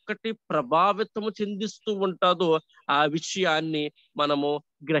ఈ ఒక్కటి ప్రభావితము చెందిస్తూ ఉంటుందో ఆ విషయాన్ని మనము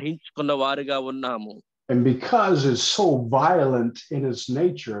గ్రహించుకున్న వారిగా ఉన్నాము. And because it's so violent in its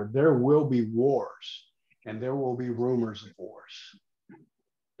nature, there will be wars and there will be rumors of wars.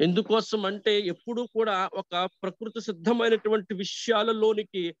 ఎందుకోసం అంటే ఎప్పుడు కూడా ఒక ప్రకృతి సిద్ధమైనటువంటి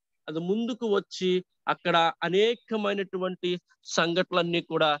విషయాలలోనికి అది ముందుకు వచ్చి అక్కడ అనేకమైనటువంటి సంఘటనలన్నీ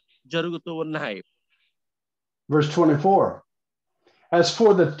కూడా జరుగుతూ ఉన్నాయి. Verse 24, as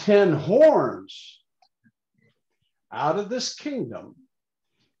for the 10 horns, out of this kingdom,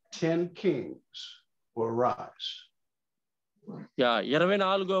 10 kings will rise.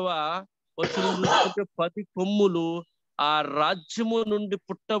 24వ వచనం చూసుకుంటే 10 కొమ్ములు ఆ రాజ్యము నుండి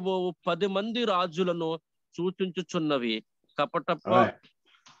పుట్టబో 10 మంది రాజులను సూచించుచున్నవి. కపటప్ప. Right.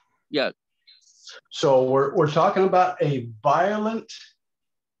 Yeah. So we're talking about a violent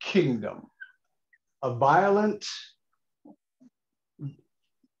kingdom, a violent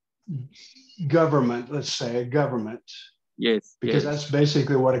government, let's say a government. Yes. Because that's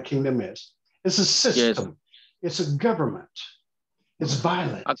basically what a kingdom is. It's a system. It's a government. It's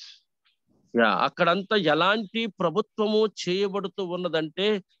violent. అక్కడంతా ఎలాంటి ప్రభుత్వము చేయబడుతూ ఉన్నదంటే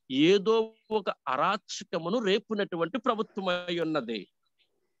ఏదో ఒక అరాచకమును రేపునటువంటి ప్రభుత్వమై ఉన్నది.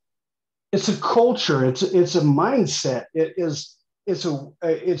 It's a culture. It's a mindset.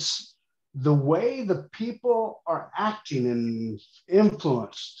 It's the way the people are acting and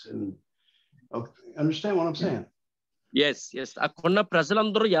influenced. And understand what I'm saying? Yes. అక్కడున్న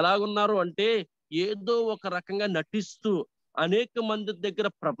ప్రజలందరూ ఎలాగున్నారు అంటే ఏదో ఒక రకంగా నటిస్తూ అనేక మంది దగ్గర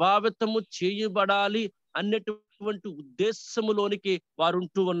ప్రభావితము చేయబడాలి అన్నటువంటి ఉద్దేశములోనికి వారు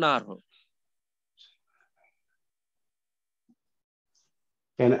ఉంటూ ఉన్నారు.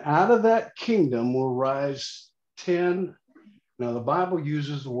 And out of that kingdom will rise 10. Now the Bible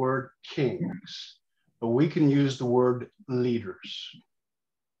uses the word kings, but we can use the word leaders.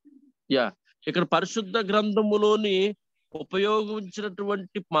 ఇక్కడ పరిశుద్ధ గ్రంథములోని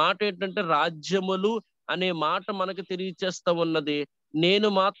ఉపయోగించినటువంటి మాట ఏంటంటే రాజ్యములు అనే మాట మనకు తెలియచేస్తూ ఉన్నది. నేను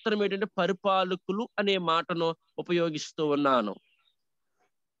మాత్రం ఏంటంటే పరిపాలకులు అనే మాటను ఉపయోగిస్తూ ఉన్నాను.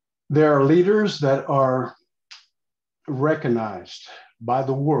 There are leaders that are recognized by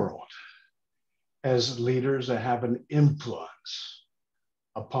the world as leaders that have an influence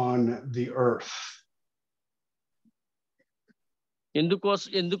upon the earth.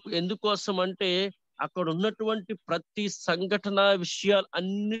 ఎందుకోసం అంటే అక్కడ ఉన్నటువంటి ప్రతి సంఘటన విషయాలు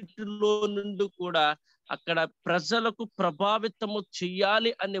అన్నిటిలో నుండి కూడా అక్కడ ప్రజలకు ప్రభావితము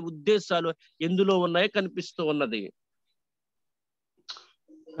చేయాలి అనే ఉద్దేశాలు ఎందులో ఉన్నాయో కనిపిస్తూ ఉన్నది.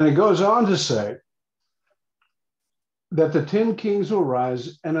 And it goes on to say that the 10 kings will rise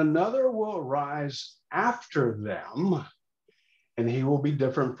and another will rise after them, and he will be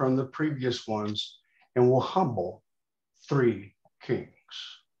different from the previous ones and will humble 3 kings.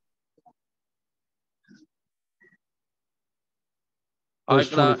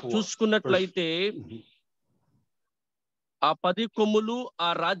 ఇక్కడ చూసుకున్నట్లయితే ఆ 10 కొమ్ములు ఆ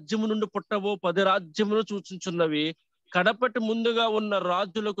రాజ్యము నుండి పుట్టబో 10 రాజ్యములు సూచించున్నవి. కడపటి ముందుగా ఉన్న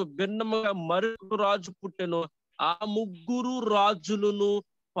రాజులకు భిన్నముగా మరొక రాజు పుట్టెను, ఆ 3 రాజులను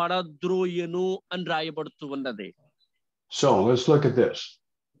పడద్రోయెను అని రాయబడుతూ ఉన్నది. So let's look at this.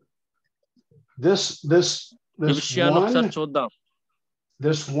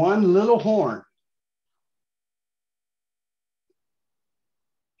 This one little horn,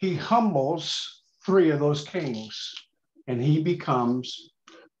 he humbles 3 of those kings and he becomes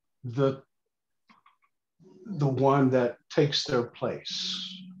the one that takes their place.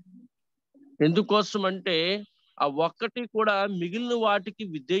 ఎందుకోసం అంటే ఆ ఒక్కటి కూడా మిగిలిన వాటికి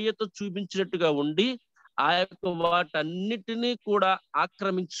విధేయత చూపించినట్టుగా ఉండి ఆ యొక్క వాటన్నిటినీ కూడా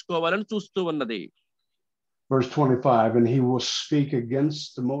ఆక్రమించుకోవాలని చూస్తూ ఉన్నది. Verse 25, and he will speak against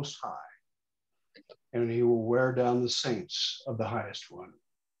the Most High, and he will wear down the saints of the Highest One.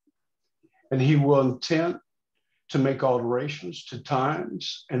 And he will intend to make alterations to times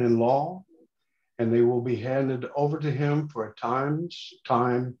and in law, and they will be handed over to him for a time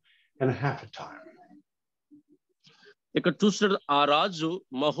and a half a time. ఇక్కడ చూసిన ఆ రాజు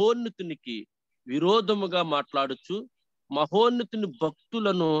మహోన్నతునికి విరోధముగా మాట్లాడుచు మహోన్నతుని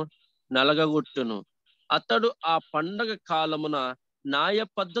భక్తులను నలగగొట్టును. అతడు ఆ పండగ కాలమున న్యాయ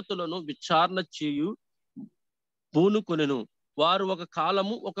పద్ధతులను విచారణ చేయు పూనుకొనెను. వారు ఒక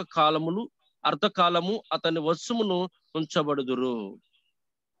కాలములు అర్ధకాలము అతని వశమును ఉంచబడుదురు.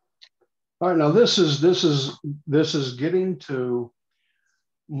 All right, now this is getting to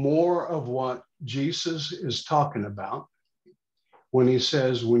more of what Jesus is talking about when he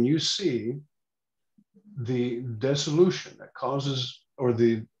says, when you see the dissolution that causes, or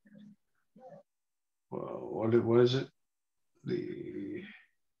the what is it?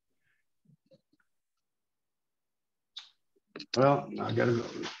 I gotta go.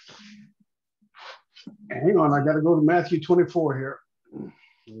 Hang on, I gotta go to Matthew 24 here.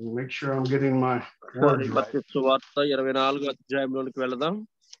 Make sure I'm getting my words right. 24వ అధ్యాయంలోనికి వెళదాం.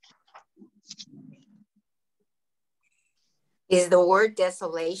 Is the word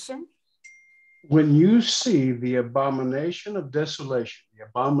desolation? When you see the abomination of desolation,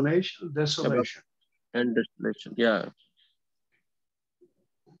 And desolation, yeah.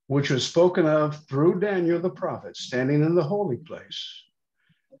 Which was spoken of through Daniel the prophet, standing in the holy place,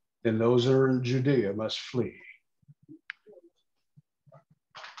 then those who are in Judea must flee.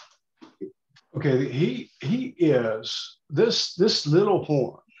 Okay, he is this little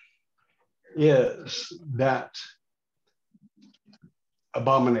horn is that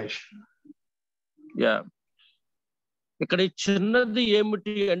abomination. Yeah ఇక్కడ ఈ చిన్నది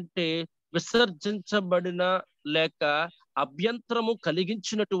ఏమిటి అంటే విసర్జించబడిన లేక అభ్యంతరము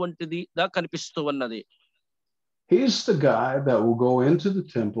కలిగించినటువంటిదిగా కనిపిస్తూ ఉన్నది. He's the guy that will go into the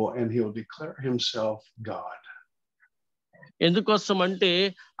temple and he'll declare himself God. ఎందుకోసం అంటే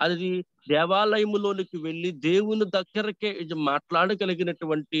అది దేవాలయములోనికి వెళ్ళి దేవుని దగ్గరకే ఇది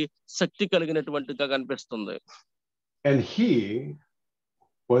మాట్లాడగలిగినటువంటి శక్తి కలిగినటువంటిగా కనిపిస్తుంది. And he,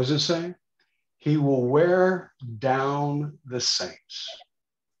 what does it say? He will wear down the saints.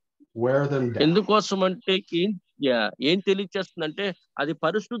 Wear them down. ఎందుకోసం అంటే ఏం తెలియచేస్తుందంటే అది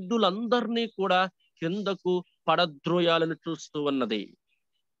పరిశుద్ధులందరినీ కూడా కిందకు పడద్రోయాలను చూస్తూ ఉన్నది.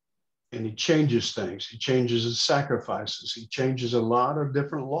 And he changes things. He changes his sacrifices. He changes a lot of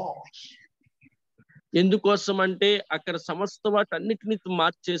different laws. ఎందుకోసం అంటే అక్కడ సమస్త వాటన్నిటిని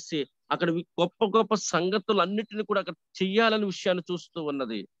మార్చేసి అక్కడ గొప్ప గొప్ప సంగతులన్నిటిని కూడా అక్కడ చెయ్యాలని విషయాన్ని చూస్తూ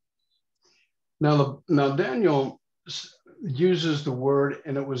ఉన్నది. Now Daniel uses the word,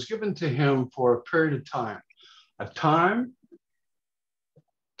 and it was given to him for a period of time. A time,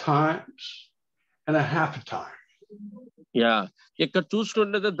 times, and a half a time. Yeah ఇక్కడ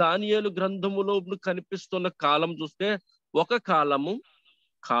చూసుకుంటే దానియేలు గ్రంథములో కనిపిస్తున్న కాలం చూస్తే ఒక కాలము,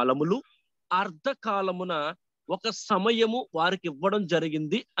 కాలములు, అర్ధకాలమున ఒక సమయము వారికి ఇవ్వడం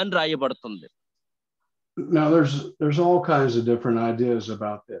జరిగింది అని రాయబడుతుంది. Now there's all kinds of different ideas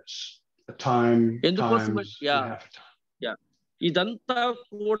about this. A time, times, and half a time. Yeah ఇదంతా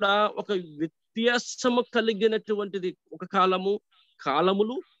కూడా ఒక వ్యత్యాసము కలిగినటువంటిది. ఒక కాలము,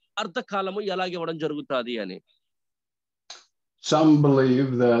 కాలములు, అర్ధకాలము ఎలాగ ఇవ్వడం జరుగుతుంది అని. Some believe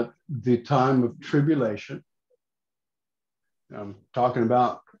that the time of tribulation, I'm talking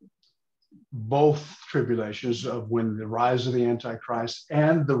about both tribulations of when the rise of the Antichrist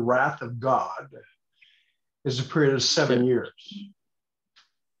and the wrath of God, is a period of 7 years.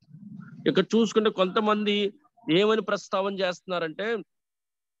 ఇక్కడ చూసుకుంటే కొంతమంది ఏమని ప్రస్తావన చేస్తున్నారంటే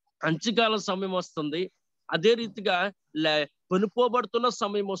అంచుకాల సమయం వస్తుంది, అదే రీతిగా కొనుక్కోబడుతున్న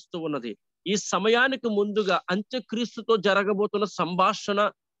సమయం వస్తూ ఉన్నది. ఈ సమయానికి ముందుగా అంత్యక్రీస్తుతో జరగబోతున్న సంభాషణ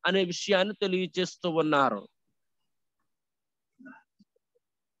అనే విషయాన్ని తెలియజేస్తూ ఉన్నారు.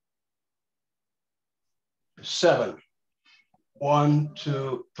 7. 1, 2,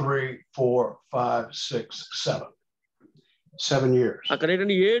 3, 4, 5, 6, 7. 7 years. అక్కడ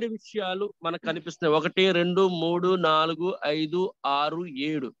 7 విషయాలు మనకు కనిపిస్తున్నాయి. 1, 2, 3, 4, 5, 6,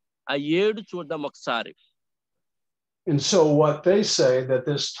 7. ఆ 7 చూద్దాం ఒకసారి. And so what they say that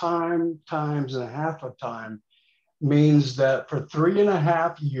this time, times, and a half of time means that for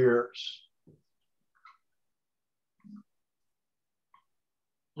 3.5 years,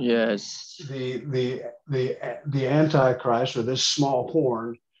 yes, the Antichrist, or this small horn,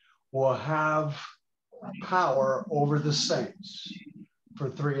 will have power over the saints for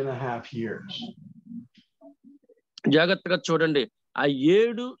 3.5 years. జాగ్రత్తగా చూడండి. ఆ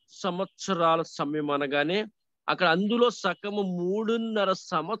 7 సంవత్సరాల సమయం అనగానే అక్కడ అందులో సగము 3.5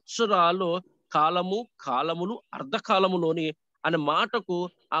 సంవత్సరాలు కాలము, కాలములు, అర్ధకాలములోని అనే మాటకు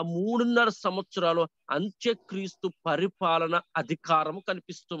ఆ 3.5 సంవత్సరాలు అంత్యక్రీస్తు పరిపాలన అధికారము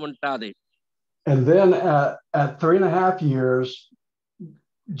కనిపిస్తూ ఉంటాది. And then at 3.5 years,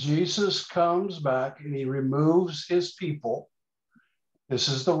 Jesus comes back and he removes his people. This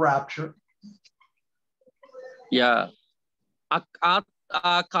is the rapture. Yeah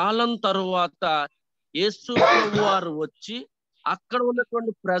ఆ కాలం తరువాత యేసు ప్రభువారు వచ్చి అక్కడ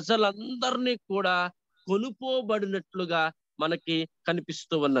ఉన్నటువంటి ప్రజలందరినీ కూడా కొనుపోబడినట్లుగా మనకి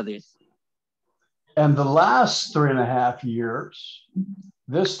కనిపిస్తూ ఉన్నది. And the last 3.5 years,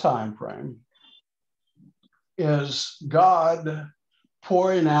 this time frame, is God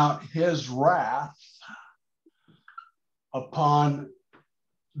pouring out his wrath upon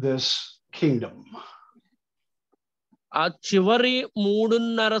this kingdom. ఆ చివరి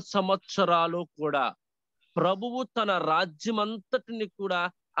 3.5 సంవత్సరాలు కూడా ప్రభువు తన రాజ్యం అంతటిని కూడా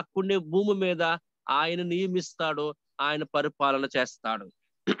అక్కడే భూమి మీద ఆయన నియమిస్తాడు, ఆయన పరిపాలన చేస్తాడు.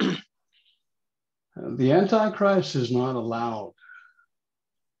 The Antichrist is not allowed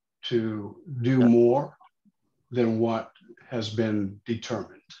to do more than what has been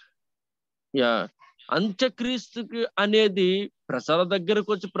determined. Yeah అంత్యక్రీస్తుకి అనేది ప్రజల దగ్గరకు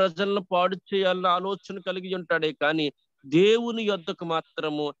వచ్చి ప్రజలను పాడు చేయాలన్న ఆలోచన కలిగి ఉంటాడే కానీ దేవుని యొద్దకు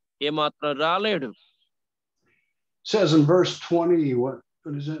మాత్రము ఏమాత్రం రాలేడు. Says in verse 20, what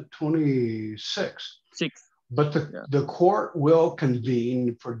is it? 26. 6. But the court will convene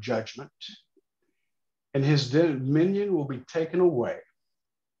for judgment, and his dominion will be taken away.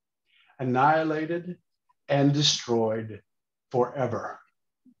 annihilated and destroyed forever.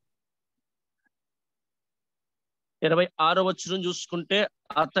 26వ వచనం చూసుకుంటే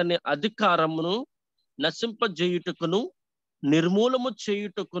అతని అధికారమును నశింపజేయుటకును నిర్మూలము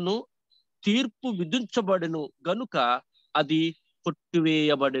చేయుటకును తీర్పు విధించబడెను గనుక అది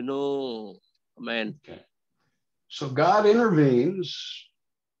కొట్టివేయబడెను. ఆమేన్. So God intervenes.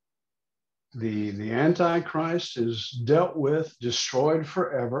 The Antichrist is dealt with, destroyed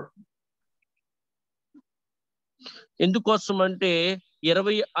forever. ఎందుకోసం అంటే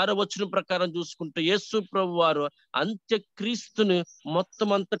 26వ వచనం ప్రకారం చూసుకుంటే యేసు ప్రభు వారు అంత్యక్రీస్తుని మొత్తం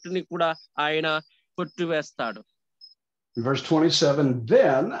అంతటిని కూడా ఆయన కొట్టివేస్తాడు. Verse 27,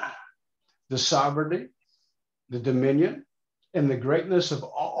 then the sovereignty, the dominion, and the greatness of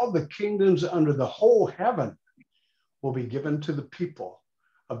all the kingdoms under the whole heaven will be given to the people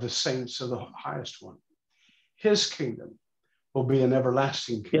of the saints of the highest one. His kingdom will be an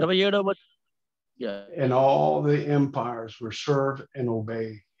everlasting kingdom. 27వ And all the empires will serve and obey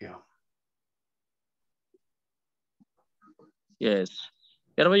him. Yes.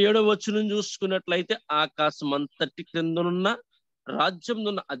 27వ వచనం చూసుకున్నట్లయితే ఆకాశం అంతటి క్రిందనున్న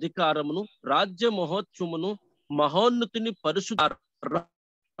రాజ్యమున్న అధికారమును రాజ్య మహోత్సవమును మహోన్నతిని పరిశుద్ధ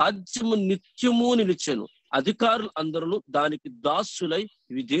రాజ్యము నిత్యము నిలిచెను. అధికారులు అందరూ దానికి దాసులై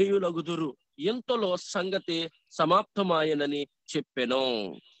విధేయులగుదురు. ఎంతలో సంగతి సమాప్తమాయనని చెప్పెను.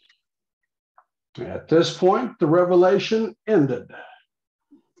 At this point, the revelation ended.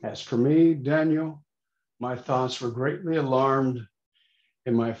 As for me, Daniel, my thoughts were greatly alarmed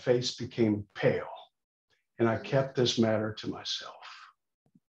and my face became pale, and I kept this matter to myself.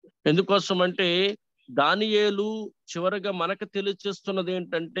 ఎందుకోసం అంటే దానియేలు చివరగా మనకు తెలియచేస్తున్నది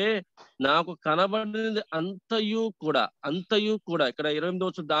ఏంటంటే నాకు కనబడినది అంతయు కూడా ఇక్కడ 28వ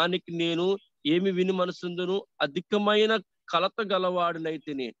వచనం దానికి నేను ఏమి విని మనసుందును అధికమైన కలత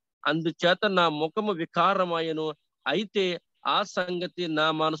గలవాడినైతిని అందుచేత నా ముఖము వికారమాయను అయితే ఆ సంగతి నా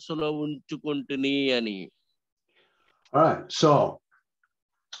మనసులో ఉంచుకుంటుని అని. All right, so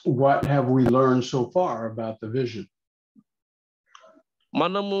what have we learned so far about the vision?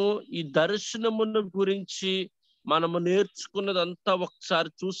 మనము ఈ దర్శనమును గురించి మనము నేర్చుకున్నదంతా ఒకసారి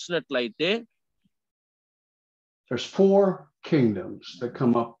చూసినట్లయితే there's 4 kingdoms that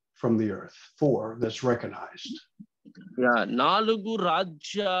come up from the earth, 4 that's recognized. 4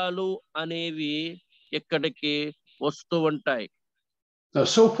 రాజ్యాలు అనేవి ఎక్కడికి వస్తూ ఉంటాయి. Now,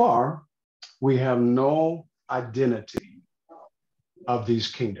 so far, we have no identity of these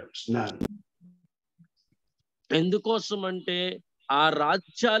kingdoms, none. ఎందుకోసం అంటే ఆ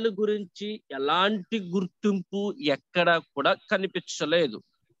రాజ్యాల గురించి ఎలాంటి గుర్తింపు ఎక్కడ కూడా కనిపించలేదు.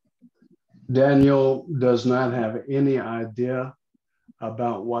 Daniel does not have any idea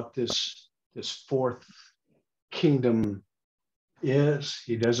about what this 4th kingdom is.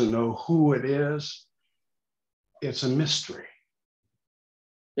 He doesn't know who it is. It's a mystery.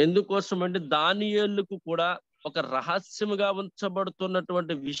 ఎందుకోసం అంటే దానియేలుకు కూడా ఒక రహస్యముగా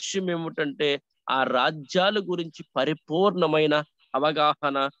ఉంచబడుతున్నటువంటి విషయం ఏమిటంటే ఆ రాజ్యాల గురించి పరిపూర్ణమైన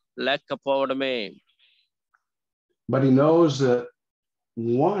అవగాహన లేకపోవడమే. But he knows that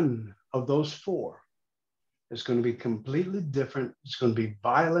one of those 4 is going to be completely different. It's going to be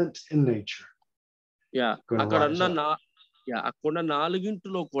violent in nature. అక్కడ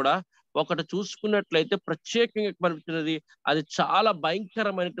 4 కూడా ఒకటి చూసుకున్నట్లయితే ప్రత్యేకంగా కనిపిస్తున్నది అది చాలా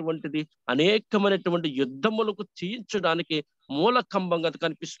భయంకరమైనటువంటిది అనేకమైనటువంటి యుద్ధములకు తీయించడానికి మూలకంబంగా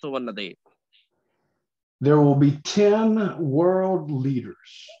కనిపిస్తూ ఉన్నది. There will be 10 world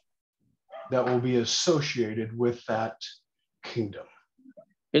leaders that will be associated with that kingdom.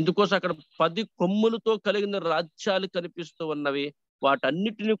 ఎందుకోసం అక్కడ 10 కొమ్ములతో కలిగిన రాజ్యాలు కనిపిస్తూ ఉన్నవి.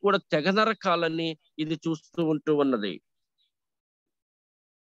 వాటన్నిటిని కూడా తెగనరకాలని ఇది చూస్తూ ఉంటూ ఉన్నది.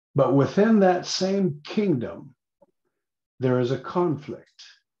 But within that same kingdom, there is a conflict.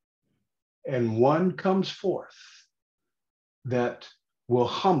 And one comes forth that will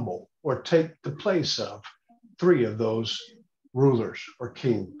humble or take the place of 3 of those rulers or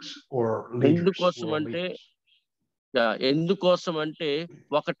kings or leaders. ఎందుకోసం అంటే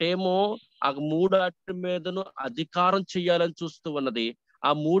ఒకటేమో ఆ 3 అట్టు మీదను అధికారం చేయాలని చూస్తూ ఉన్నది.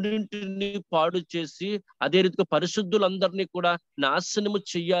 ఆ 3ంటిని పాడు చేసి అదే రీతిగా పరిశుద్ధులందరినీ కూడా నాశనము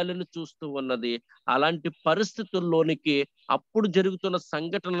చెయ్యాలని చూస్తూ ఉన్నది. అలాంటి పరిస్థితుల్లోనికి అప్పుడు జరుగుతున్న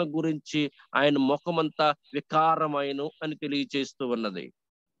సంఘటనల గురించి ఆయన ముఖమంతా వికారమైను అని తెలియజేస్తూ ఉన్నది.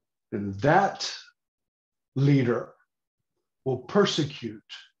 And that leader will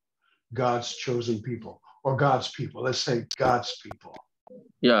persecute God's chosen people or God's people. Let's say God's people.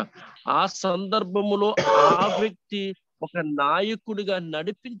 ఆ సందర్భములో ఆ వ్యక్తి ఒక నాయకుడిగా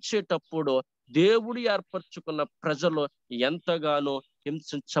నడిపించేటప్పుడు దేవుడు ఏర్పరచుకున్న ప్రజలు ఎంతగానో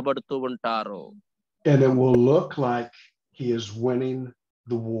హింసించబడుతూ ఉంటారు. And it will look like he is winning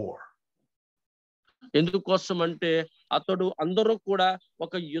the war. ఎందుకోసం అంటే అతడు అందరూ కూడా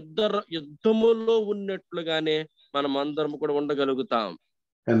ఒక యుద్ధములో ఉన్నట్లుగానే మనం అందరం కూడా ఉండగలుగుతాం.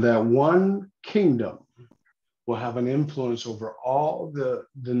 And that one kingdom will have an influence over all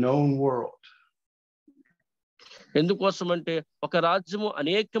the known world. ఎందుకోసం అంటే ఒక రాజ్యము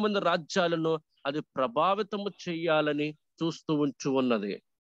అనేక మంది రాజ్యాలను అది ప్రభావితము చేయాలని చూస్తూ ఉన్నది.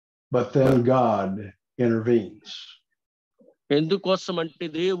 But then God intervenes. ఎందుకోసం అంటే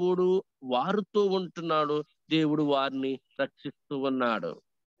దేవుడు వారితో ఉంటున్నాడు, దేవుడు వారిని రక్షిస్తూ ఉన్నాడు.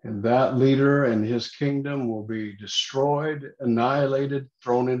 And that leader and his kingdom will be destroyed, annihilated,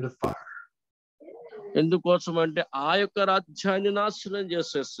 thrown into fire. ఎందుకోసం అంటే ఆ యొక్క రాజ్యాన్ని నాశనం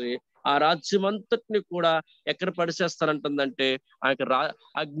చేసేసి ఆ రాజ్యం అంతటిని కూడా ఎక్కడ పడిసేస్తారంటుందంటే ఆ యొక్క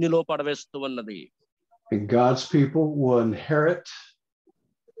అగ్నిలో పడవేస్తూ ఉన్నది. And God's people will inherit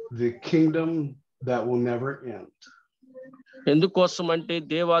the kingdom that will never end. ఎందుకోసం అంటే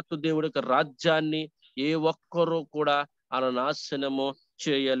దేవుడి యొక్క రాజ్యాన్ని ఏ ఒక్కరూ కూడా అలా నాశనము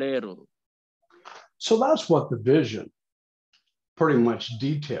చేయలేరు. So that's what the vision pretty much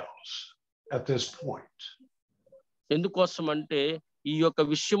details at this point. ఎందుకోసం అంటే ఈ యొక్క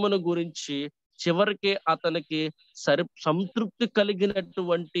విషయమును గురించి చివరికి అతనికి సంతృప్తి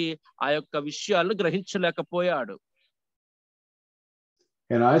కలిగినటువంటి ఆ యొక్క విషయాలను గ్రహించలేకపోయాడు.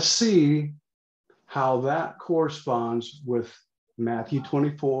 And I see how that corresponds with Matthew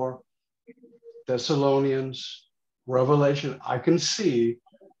 24, Thessalonians, Revelation. I can see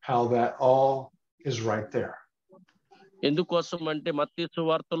how that all is right there. ఎందుకోసం అంటే మత్తయి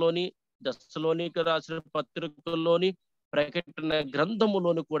సువార్తలోని, దశలోనికి రాసిన పత్రికల్లోని, ప్రకటన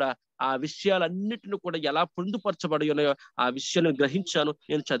గ్రంథములోని కూడా ఆ విషయాలన్నిటిని కూడా ఎలా పొందుపరచబడి ఉన్నాయో ఆ విషయాన్ని గ్రహించాను,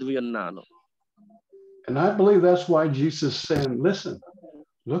 నేను చదివి ఉన్నాను. And I believe that's why Jesus said, listen,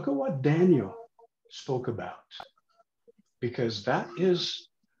 look at what Daniel spoke about, because that is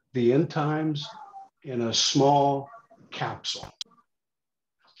the end times in a small capsule.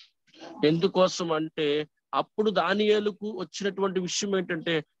 ఎందుకోసం అంటే అప్పుడు దానియేలుకు వచ్చినటువంటి విషయం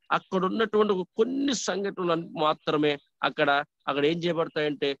ఏంటంటే అక్కడ ఉన్నటువంటి కొన్ని సంఘటనలు మాత్రమే అక్కడ ఏం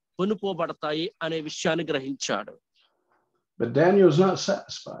చేయబడతాయంటే కొనుపోబడతాయి అనే విషయాన్ని గ్రహించాడు. But Daniel is not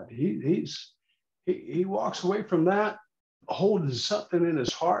satisfied. He walks away from that holding something in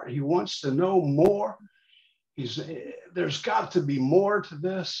his heart. He wants to know more. There's got to be more to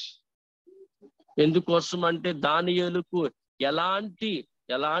this. ఎందుకోసం అంటే దానియేలుకు ఎలాంటి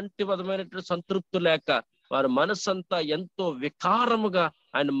విధమైనటువంటి సంతృప్తి లేక వారి మనసంతా ఎంతో వికారముగా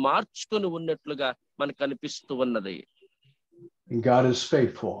ఆయన మార్చుకొని ఉన్నట్లుగా మనకు కనిపిస్తూ ఉన్నది. God is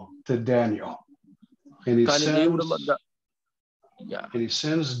faithful to Daniel. And he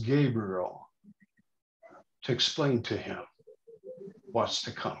sends Gabriel to explain to him what's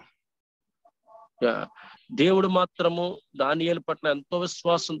to come. దేవుడు మాత్రము దానియేలు పట్ల ఎంతో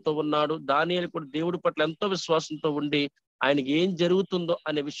విశ్వాసంతో ఉన్నాడు. దానియేలు కూడా దేవుడి పట్ల ఎంతో విశ్వాసంతో ఉండి ఆయనకి ఏం జరుగుతుందో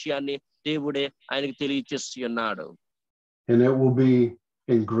అనే విషయాన్ని దేవుడే ఆయనకి తెలియచేసి ఉన్నాడు. And it will be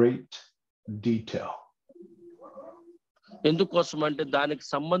in great detail. ఎందుకోసం అంటే దానికి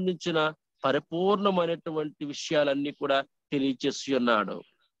సంబంధించిన పరిపూర్ణమైనటువంటి విషయాలన్నీ కూడా తెలియచేసి ఉన్నాడు.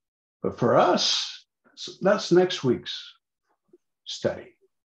 But for us, that's next week's study.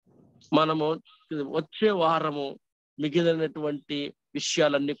 మనము వచ్చే వారము మిగిలినటువంటి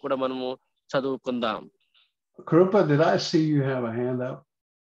విషయాలన్నీ కూడా మనము చదువుకుందాం. Krupa, did I see you have a hand up?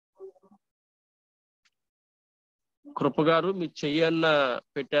 కృప గారు మీ చెయ్యన్న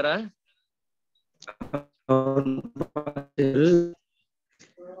పెట్టారా?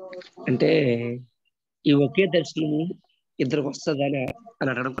 అంటే ఈ ఒకే దర్శనము ఇద్దరికి వస్తుందని అని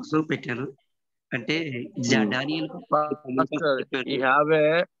అడగడం కోసం పెట్టాను. అంటే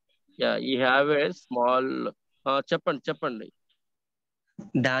చెప్పండి.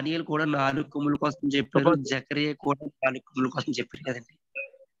 దానియేలు కూడా 4 కొమ్ముల కోసం చెప్పారు, జకరియా కూడా 4 కొమ్ముల కోసం చెప్పారు కదండి.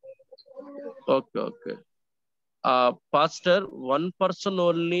 Okay. Pastor, one person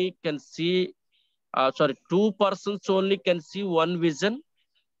only can see, 2 persons only can see one vision.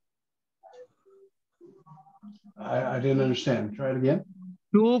 I didn't understand. Try it again.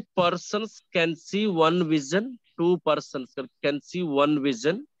 2 persons can see one vision. 2 persons can see one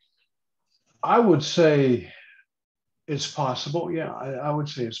vision. I would say it's possible. Yeah, I would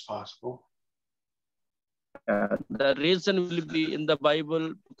say it's possible. The reason will be in the Bible.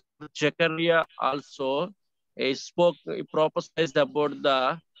 Zechariah also he prophesied about the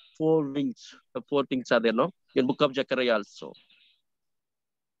 4 wings. The 4 things are there, no? In book of Zechariah also.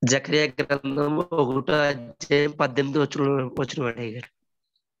 Zechariah గ్రంథము 1వ అధ్యాయం 18 వచనం అడిగారు.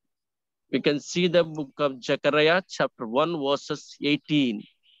 We can see the book of Zechariah chapter 1 verses 18.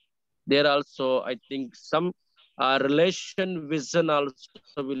 There also, I think, some relation vision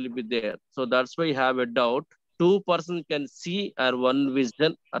also will be there. So that's why I have a doubt. Two persons can see or one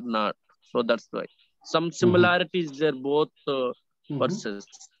vision or not. So that's why some similarities there, both verses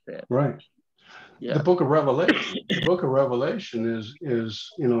there. Right. Yeah. The book of Revelation is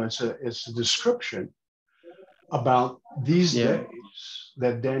it's a description about these days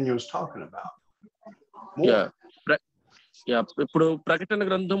that Daniel's talking about. More. ఇప్పుడు ప్రకటన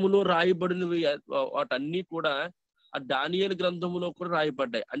గ్రంథములో రాయబడినవి వాటన్ని కూడా ఆ దానియేలు గ్రంథములో కూడా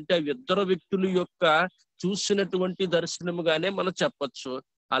రాయబడ్డాయి. అంటే అవి ఇద్దరు వ్యక్తుల యొక్క చూసినటువంటి దర్శనముగానే మనం చెప్పొచ్చు.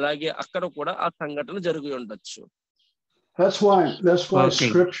 అలాగే అక్కడ కూడా ఆ సంఘటన జరిగి ఉండొచ్చు. That's why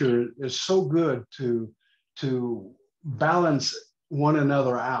Scripture is so good to balance one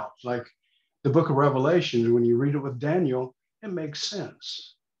another out. Like the book of Revelation, when you read it with Daniel, it makes sense.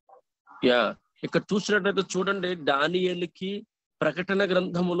 Yeah. ఇక్కడ చూసినట్లయితే చూడండి, దానియేలుకి ప్రకటన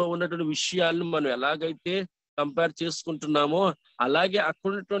గ్రంథములో ఉన్నటువంటి విషయాలను మనం ఎలాగైతే కంపేర్ చేసుకుంటున్నామో అలాగే అక్కడ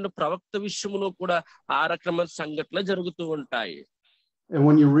ఉన్నటువంటి ప్రవక్త విషయంలో కూడా ఆ రకమైన సంఘటనలు జరుగుతూ ఉంటాయి. And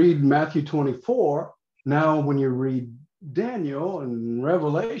when you read Matthew 24, now when you read Daniel and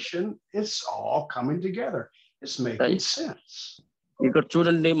Revelation, it's all coming together. It's making sense. ఇక్కడ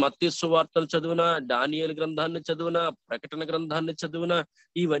చూడండి, మత్తయి సువార్తను చదివినా, దానియేలు గ్రంథాన్ని చదివినా, ప్రకటన గ్రంథాన్ని చదివినా,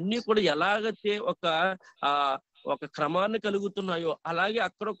 ఇవన్నీ కూడా ఎలాగైతే ఒక క్రమాన్ని కలుగుతున్నాయో అలాగే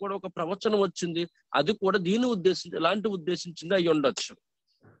అక్కడ కూడా ఒక ప్రవచనం వచ్చింది. అది కూడా దీని ఎలాంటి ఉద్దేశించింది అయి ఉండొచ్చు.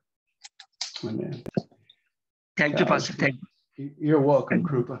 Thank you, Pastor. Thank you. You're welcome,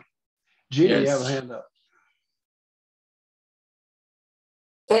 Krupa. Gina, you have a hand up.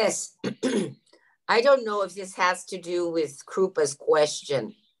 Yes. I don't know if this has to do with Krupa's question,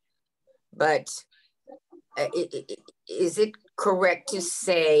 but is it correct to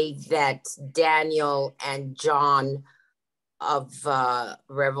say that Daniel and John of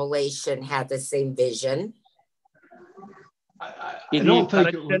Revelation had the same vision? I don't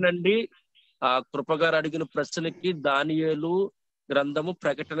think it was. అండి, కృపగారు అడిగిన ప్రశ్నకి దానియేలు గ్రంథము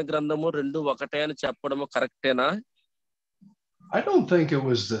ప్రకటన గ్రంథము రెండు ఒకటే అని చెప్పడము కరెక్టేనా? I don't think it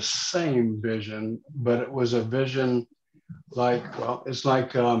was the same vision, but it was a vision like, well, it's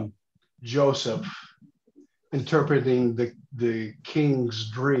like Joseph interpreting the king's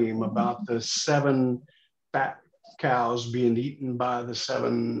dream about the 7 fat cows being eaten by the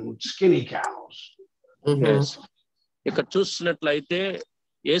 7 skinny cows. ఇక్కడ చూసినట్లయితే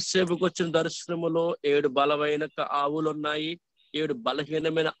యేసేపుకు వచ్చిన దర్శనములో 7 బలమైన ఆవులు ఉన్నాయి, 7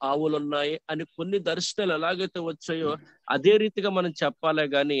 బలహీనమైన ఆవులు ఉన్నాయి అని కొన్ని దర్శనాలు ఎలాగైతే వచ్చాయో అదే రీతిగా మనం చెప్పాలే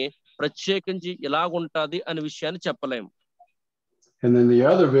గాని ప్రత్యేకించి ఇలాగుంటది అనే విషయాన్ని చెప్పలేము. And then the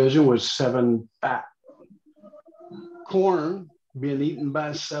other vision was 7 fat corn being eaten by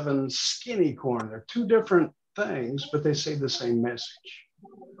 7 skinny corn. They're two different things, but they say the same message.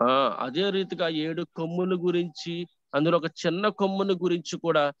 అదే రీతిగా 7 కొమ్ముల గురించి, అందులో ఒక చిన్న కొమ్ముని గురించి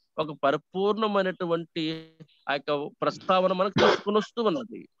కూడా ఒక పరిపూర్ణమైనటువంటి ఆ యొక్క ప్రస్తావన మనకు తీసుకుని వస్తూ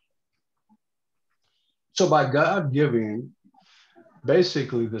ఉన్నది. So by God giving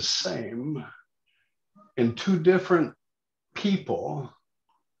basically the same in 2 different people,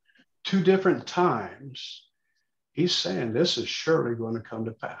 2 different times, he's saying this is surely going to come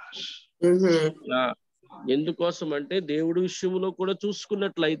to pass. ఎందుకోసం అంటే దేవుడి విషయంలో కూడా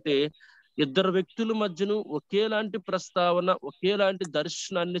చూసుకున్నట్లయితే ఇద్దరు వ్యక్తుల మధ్యను ఒకేలాంటి ప్రస్తావన, ఒకేలాంటి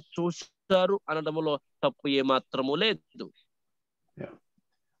దర్శనాన్ని చూస్తారు అనడంలో తప్పు ఏమాత్రము లేదు.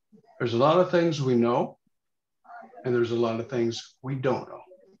 There's a lot of things we know and there's a lot of things we don't know.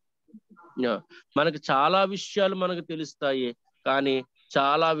 మనకి చాలా విషయాలు మనకు తెలుస్తాయి, కానీ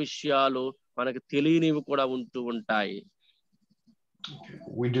చాలా విషయాలు మనకు తెలియనివి కూడా ఉంటూ ఉంటాయి.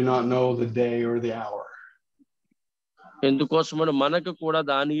 We do not know the day or the hour. ఎందుకోసమని మనకు కూడా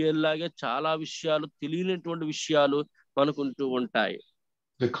దానియేలులాగే చాలా విషయాలు, తెలియనటువంటి విషయాలు మనకుంటూ ఉంటాయి.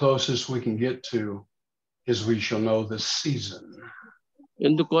 The closest we can get to is we shall know the season.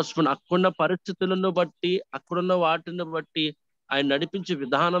 ఎందుకోసమని అక్కడున్న పరిస్థితులను బట్టి, అక్కడున్న వాటిని బట్టి ఆయన నడిపించే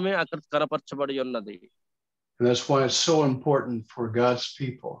విధానమే అక్కడ కనపరచబడి ఉన్నది. And that's why it's so important for God's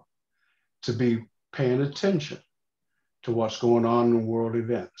people to be paying attention to what's going on in world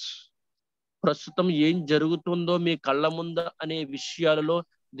events. ప్రస్తుతం ఏం జరుగుతుందో మీ కళ్ళ ముందు అనే విషయాలలో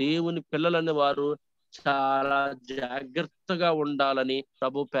దేవుని పిల్లలనే వారు చాలా జాగ్రత్తగా ఉండాలని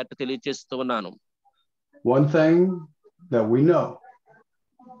ప్రభు పేట తెలియజేస్తూ ఉన్నాను. One thing that we know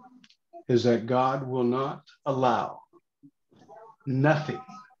is that God will not allow nothing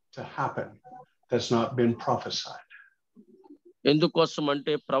to happen that's not been prophesied. ఎందుకోసం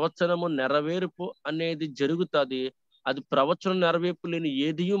అంటే ప్రవచనము నెరవేర్పు అనేది జరుగుతుంది. అది ప్రవచనం నెరవేర్పు లేని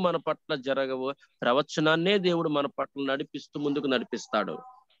ఏదియు మన పట్ల జరగవు. ప్రవచనాన్నే దేవుడు మన పట్ల నడిపిస్తూ ముందుకు నడిపిస్తాడు.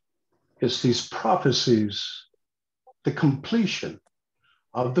 It's these prophecies, the completion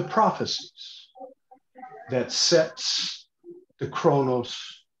of the prophecies that sets the Chronos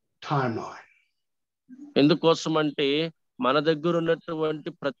timeline. ఎందుకోసం అంటే మన దగ్గర ఉన్నటువంటి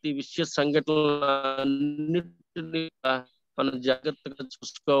ప్రతి విషయ సంఘటనలన్నిటిని మనం జాగ్రత్తగా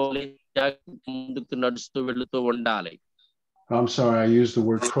చూసుకోవాలి, ముందుకు నడుస్తూ వెళుతూ ఉండాలి. I'm sorry, I used the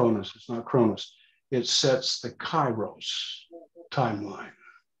word Chronos. It's not Chronos. It sets the Kairos timeline.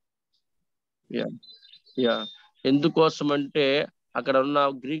 ఎందుకోసం అంటే అక్కడ ఉన్న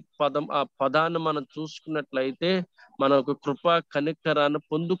గ్రీక్ పదం, ఆ పదాన్ని మనం చూసుకున్నట్లయితే మనకు కృపా కనికరాన్ని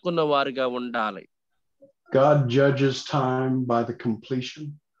పొందుకున్న వారిగా ఉండాలి. God judges time by the completion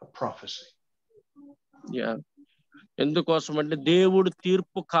of prophecy. ఎందుకోసం అంటే దేవుడు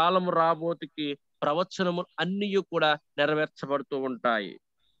తీర్పు కాలం రాబోతుకి ప్రవచనము అన్ని కూడా నెరవేర్చబడుతూ ఉంటాయి.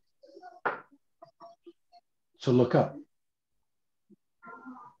 So look up.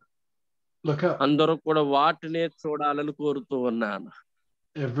 Look up. అందరూ కూడా వాటినే చూడాలని కోరుతూ ఉన్నాను.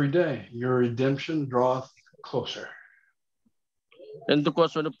 Every day your redemption draweth closer.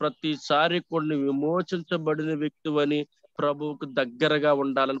 ఎందుకోసం ప్రతిసారి కొన్ని విమోచించబడిన వ్యక్తివని ప్రభువుకు దగ్గరగా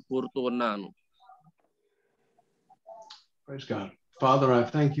ఉండాలని కోరుతూ ఉన్నాను. Praise God. Father, I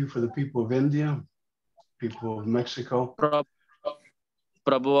thank you for the people of India, people of Mexico.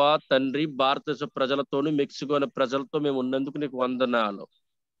 ప్రభువా తండ్రి, భారతదేశ ప్రజలతోను మెక్సికో అనే ప్రజలతో మేము ఉన్నందుకు నీకు వందనాలు.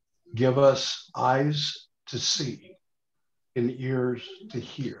 Give us eyes to see and ears to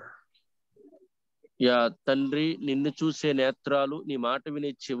hear. తండ్రి, నిన్ను చూసే నేత్రాలు, నీ మాట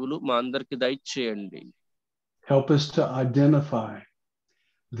వినే చెవులు మా అందరికి దయచేయండి. Help us to identify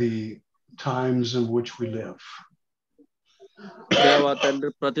the times in which we live. దేవా తండ్రి,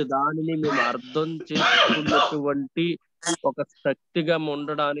 ప్రతి దానిని మేము అర్థం చేసుకున్నటువంటి ఒక శక్తిగా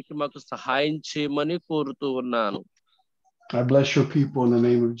ఉండడానికి మాకు సహాయం చేయమని కోరుతూ ఉన్నాను. I bless your people in the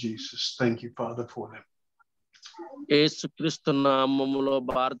name of Jesus. Thank you, Father, for them. యేసుక్రీస్తు నామములో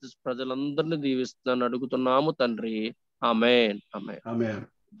భారతదేశ ప్రజలందరినీ దీవిస్తున్నాను అడుగుతున్నాము తండ్రి. ఆమేన్. ఆమేన్. Amen.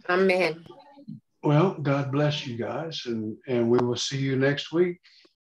 Amen. Well, God bless you guys, and we will see you next week.